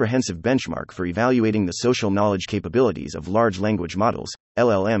a comprehensive benchmark for evaluating the social knowledge capabilities of large language models,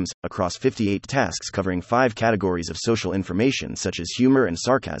 LLMs, across 58 tasks covering 5 categories of social information such as humor and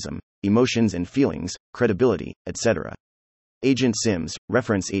sarcasm, emotions and feelings, credibility, etc. Agent Sims,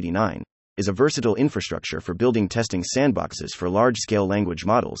 reference 89, is a versatile infrastructure for building testing sandboxes for large-scale language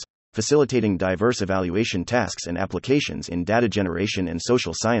models, facilitating diverse evaluation tasks and applications in data generation and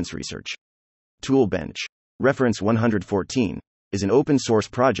social science research. Toolbench, reference 114, is an open-source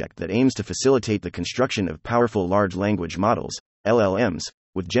project that aims to facilitate the construction of powerful large language models, LLMs,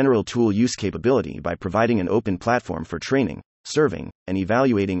 with general tool use capability by providing an open platform for training, serving, and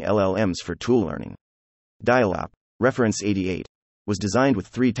evaluating LLMs for tool learning. Dialop, reference 88, was designed with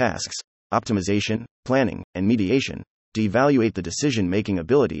 3 tasks: optimization, planning, and mediation, to evaluate the decision-making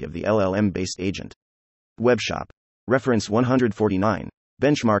ability of the LLM-based agent. Webshop, reference 149,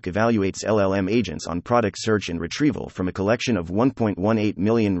 benchmark evaluates LLM agents on product search and retrieval from a collection of 1.18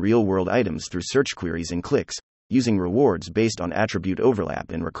 million real-world items through search queries and clicks, using rewards based on attribute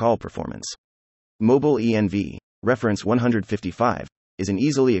overlap and recall performance. Mobile ENV, reference 155, is an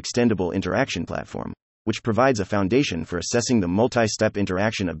easily extendable interaction platform, which provides a foundation for assessing the multi-step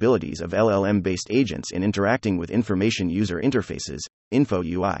interaction abilities of LLM-based agents in interacting with information user interfaces, Info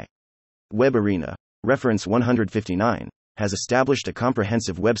UI. Web Arena, reference 159, has established a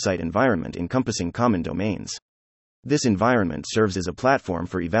comprehensive website environment encompassing common domains. This environment serves as a platform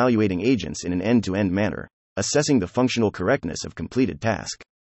for evaluating agents in an end-to-end manner, assessing the functional correctness of completed tasks.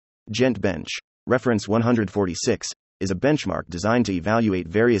 GentBench, reference 146, is a benchmark designed to evaluate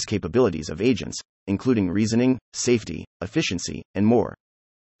various capabilities of agents, including reasoning, safety, efficiency, and more.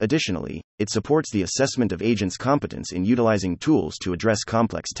 Additionally, it supports the assessment of agents' competence in utilizing tools to address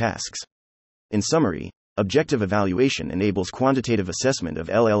complex tasks. In summary, objective evaluation enables quantitative assessment of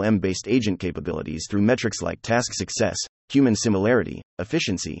LLM-based agent capabilities through metrics like task success, human similarity,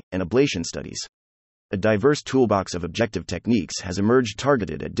 efficiency, and ablation studies. A diverse toolbox of objective techniques has emerged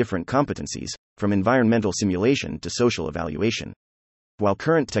targeted at different competencies, from environmental simulation to social evaluation. While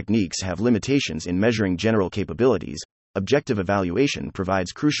current techniques have limitations in measuring general capabilities, objective evaluation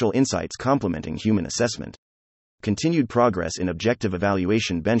provides crucial insights complementing human assessment. Continued progress in objective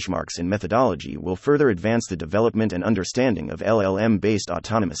evaluation benchmarks and methodology will further advance the development and understanding of LLM-based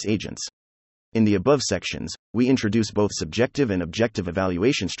autonomous agents. In the above sections, we introduce both subjective and objective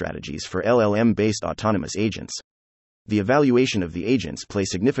evaluation strategies for LLM-based autonomous agents. The evaluation of the agents play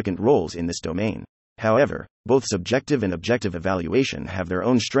significant roles in this domain. However, both subjective and objective evaluation have their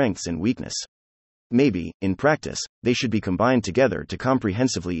own strengths and weakness. Maybe, in practice, they should be combined together to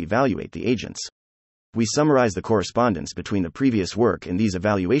comprehensively evaluate the agents. We summarize the correspondence between the previous work and these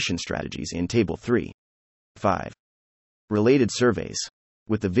evaluation strategies in Table 3. 5. Related surveys.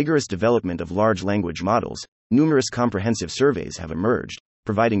 With the vigorous development of large language models, numerous comprehensive surveys have emerged,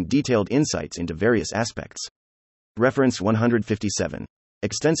 providing detailed insights into various aspects. Reference 157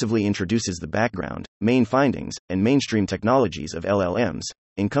 extensively introduces the background, main findings, and mainstream technologies of LLMs,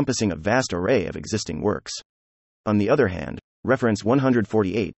 encompassing a vast array of existing works. On the other hand, reference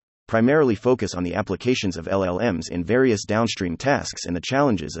 148 primarily focus on the applications of LLMs in various downstream tasks and the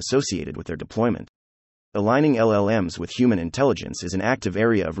challenges associated with their deployment. Aligning LLMs with human intelligence is an active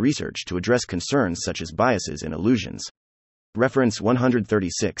area of research to address concerns such as biases and illusions. Reference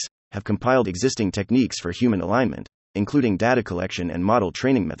 136 have compiled existing techniques for human alignment, including data collection and model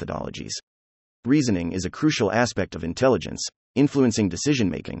training methodologies. Reasoning is a crucial aspect of intelligence, influencing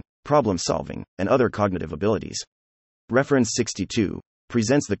decision-making, problem-solving, and other cognitive abilities. Reference 62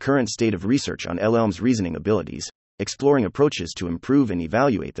 presents the current state of research on LLMs' reasoning abilities, exploring approaches to improve and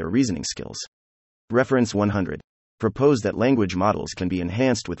evaluate their reasoning skills. Reference 100 propose that language models can be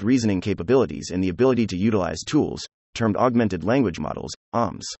enhanced with reasoning capabilities and the ability to utilize tools, termed Augmented Language Models,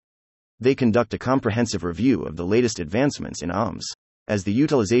 ALMs. They conduct a comprehensive review of the latest advancements in ALMs. As the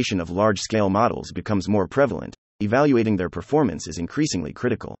utilization of large-scale models becomes more prevalent, evaluating their performance is increasingly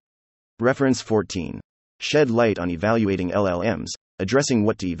critical. Reference 14. Shed light on evaluating LLMs, addressing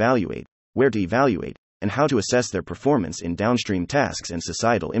what to evaluate, where to evaluate, and how to assess their performance in downstream tasks and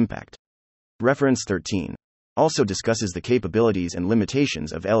societal impact. Reference 13. Also discusses the capabilities and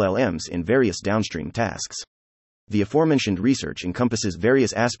limitations of LLMs in various downstream tasks. The aforementioned research encompasses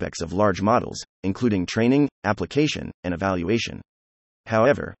various aspects of large models, including training, application, and evaluation.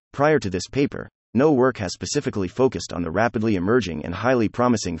 However, prior to this paper, no work has specifically focused on the rapidly emerging and highly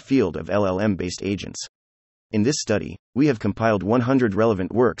promising field of LLM-based agents. In this study, we have compiled 100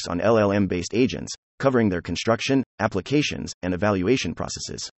 relevant works on LLM-based agents, covering their construction, applications, and evaluation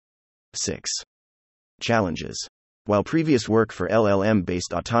processes. 6. Challenges. While previous work for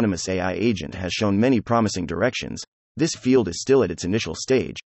LLM-based autonomous AI agent has shown many promising directions, this field is still at its initial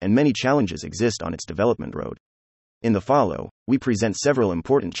stage, and many challenges exist on its development road. In the follow, we present several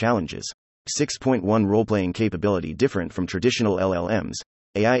important challenges. 6.1 Role-playing capability. Different from traditional LLMs,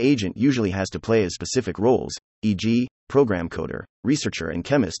 AI agent usually has to play as specific roles, e.g., program coder, researcher, and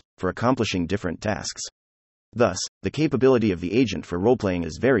chemist, for accomplishing different tasks. Thus, the capability of the agent for role-playing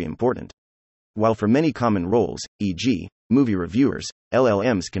is very important. While for many common roles, e.g., movie reviewers,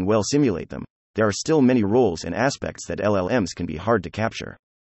 LLMs can well simulate them, there are still many roles and aspects that LLMs can be hard to capture.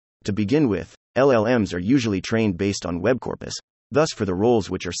 To begin with, LLMs are usually trained based on web corpus. Thus, for the roles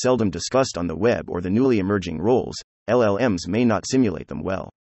which are seldom discussed on the web or the newly emerging roles, LLMs may not simulate them well.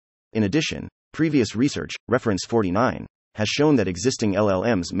 In addition, previous research, reference 49, has shown that existing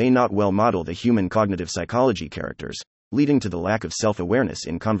LLMs may not well model the human cognitive psychology characters, leading to the lack of self-awareness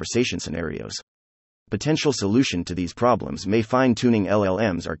in conversation scenarios. Potential solution to these problems may fine-tuning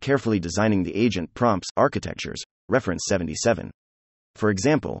LLMs or carefully designing the agent prompts architectures, reference 77. For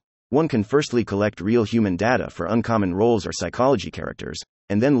example, one can firstly collect real human data for uncommon roles or psychology characters,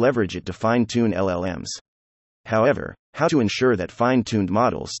 and then leverage it to fine-tune LLMs. However, how to ensure that fine-tuned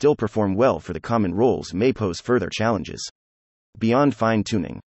models still perform well for the common roles may pose further challenges. Beyond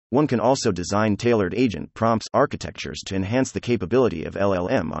fine-tuning, one can also design tailored agent prompts architectures to enhance the capability of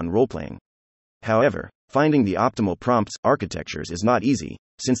LLM on role-playing. However, finding the optimal prompts architectures is not easy,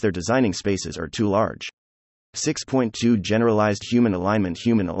 since their designing spaces are too large. 6.2 Generalized human alignment.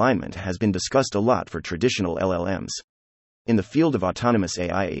 Human alignment has been discussed a lot for traditional LLMs. In the field of autonomous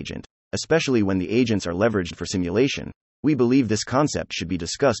AI agent, especially when the agents are leveraged for simulation, we believe this concept should be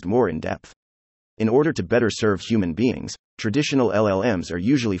discussed more in depth. In order to better serve human beings, traditional LLMs are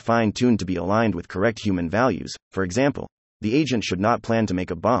usually fine-tuned to be aligned with correct human values. For example, the agent should not plan to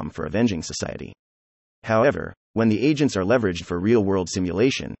make a bomb for avenging society. However, when the agents are leveraged for real-world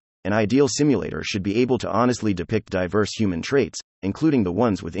simulation, an ideal simulator should be able to honestly depict diverse human traits, including the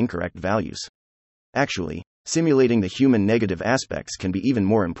ones with incorrect values. Actually, simulating the human negative aspects can be even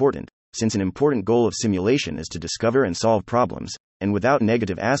more important, since an important goal of simulation is to discover and solve problems, and without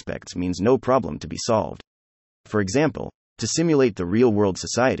negative aspects means no problem to be solved. For example, to simulate the real-world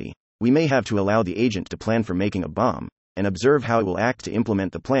society, we may have to allow the agent to plan for making a bomb, and observe how it will act to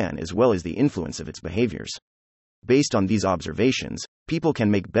implement the plan as well as the influence of its behaviors. Based on these observations, people can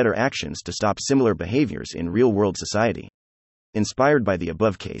make better actions to stop similar behaviors in real-world society. Inspired by the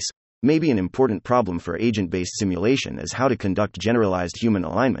above case, maybe an important problem for agent-based simulation is how to conduct generalized human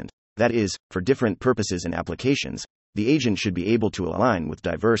alignment, that is, for different purposes and applications, the agent should be able to align with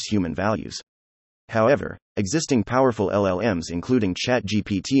diverse human values. However, existing powerful LLMs including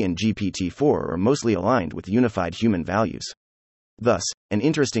ChatGPT and GPT-4 are mostly aligned with unified human values. Thus, an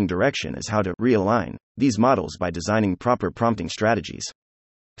interesting direction is how to realign these models by designing proper prompting strategies.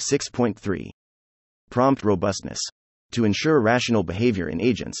 6.3. Prompt robustness. To ensure rational behavior in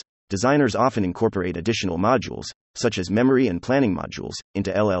agents, designers often incorporate additional modules, such as memory and planning modules,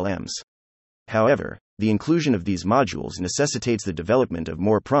 into LLMs. However, the inclusion of these modules necessitates the development of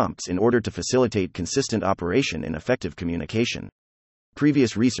more prompts in order to facilitate consistent operation and effective communication.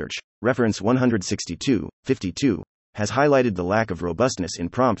 Previous research, reference 162-52, has highlighted the lack of robustness in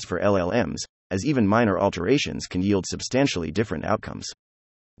prompts for LLMs, as even minor alterations can yield substantially different outcomes.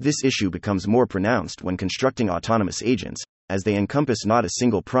 This issue becomes more pronounced when constructing autonomous agents, as they encompass not a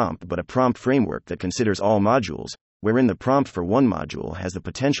single prompt but a prompt framework that considers all modules, wherein the prompt for one module has the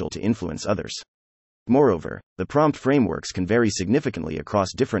potential to influence others. Moreover, the prompt frameworks can vary significantly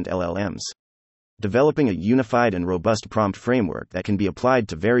across different LLMs. Developing a unified and robust prompt framework that can be applied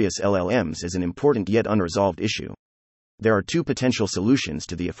to various LLMs is an important yet unresolved issue. There are two potential solutions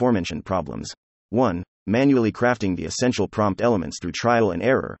to the aforementioned problems. 1. Manually crafting the essential prompt elements through trial and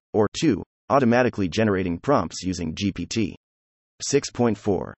error, or 2. automatically generating prompts using GPT.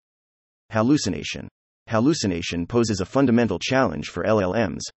 6.4. Hallucination. Hallucination poses a fundamental challenge for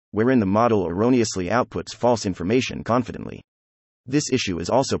LLMs, wherein the model erroneously outputs false information confidently. This issue is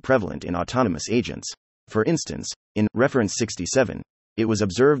also prevalent in autonomous agents. For instance, in reference 67, it was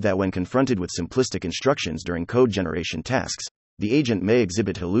observed that when confronted with simplistic instructions during code generation tasks, the agent may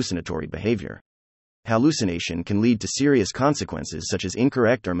exhibit hallucinatory behavior. Hallucination can lead to serious consequences such as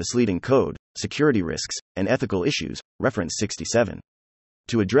incorrect or misleading code, security risks, and ethical issues. Reference 67.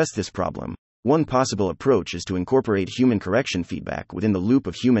 To address this problem, one possible approach is to incorporate human correction feedback within the loop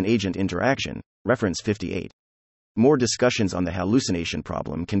of human-agent interaction. Reference 58. More discussions on the hallucination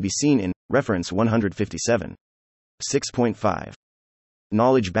problem can be seen in reference 157. 6.5.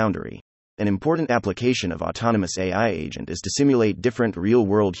 Knowledge boundary. An important application of autonomous AI agent is to simulate different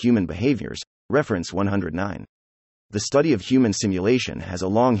real-world human behaviors. Reference 109. The study of human simulation has a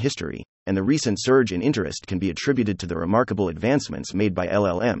long history, and the recent surge in interest can be attributed to the remarkable advancements made by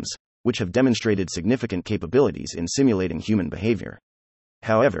LLMs, which have demonstrated significant capabilities in simulating human behavior.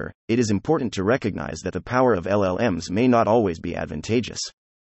 However, it is important to recognize that the power of LLMs may not always be advantageous.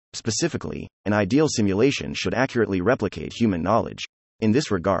 Specifically, an ideal simulation should accurately replicate human knowledge. In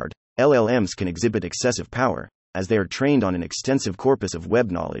this regard, LLMs can exhibit excessive power, as they are trained on an extensive corpus of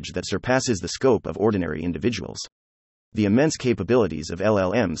web knowledge that surpasses the scope of ordinary individuals. The immense capabilities of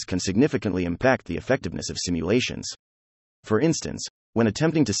LLMs can significantly impact the effectiveness of simulations. For instance, when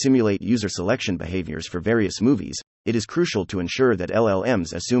attempting to simulate user selection behaviors for various movies, it is crucial to ensure that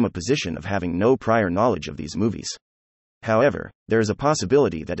LLMs assume a position of having no prior knowledge of these movies. However, there is a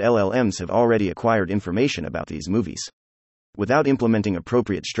possibility that LLMs have already acquired information about these movies. Without implementing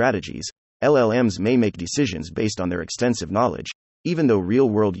appropriate strategies, LLMs may make decisions based on their extensive knowledge, even though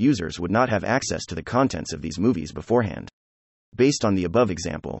real-world users would not have access to the contents of these movies beforehand. Based on the above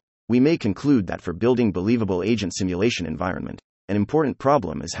example, we may conclude that for building believable agent simulation environment, an important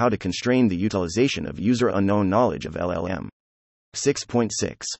problem is how to constrain the utilization of user-unknown knowledge of LLM. 6.6.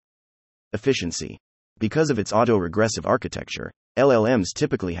 Efficiency. Because of its auto-regressive architecture, LLMs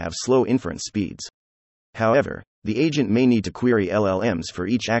typically have slow inference speeds. However, the agent may need to query LLMs for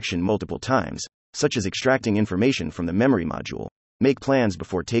each action multiple times, such as extracting information from the memory module, make plans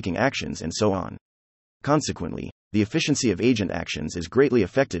before taking actions, and so on. Consequently, the efficiency of agent actions is greatly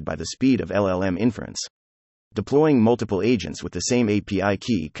affected by the speed of LLM inference. Deploying multiple agents with the same API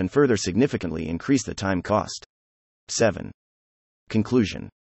key can further significantly increase the time cost. 7. Conclusion.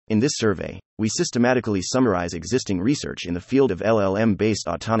 In this survey, we systematically summarize existing research in the field of LLM-based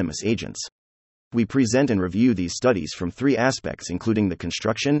autonomous agents. We present and review these studies from three aspects, including the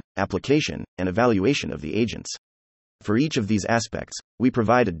construction, application, and evaluation of the agents. For each of these aspects, we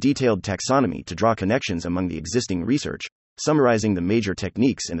provide a detailed taxonomy to draw connections among the existing research, summarizing the major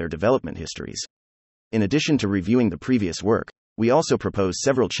techniques and their development histories. In addition to reviewing the previous work, we also propose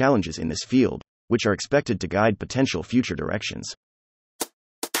several challenges in this field, which are expected to guide potential future directions.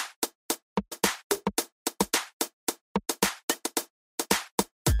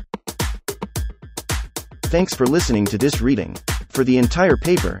 Thanks for listening to this reading. For the entire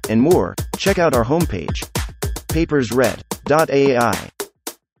paper and more, check out our homepage, papersread.ai.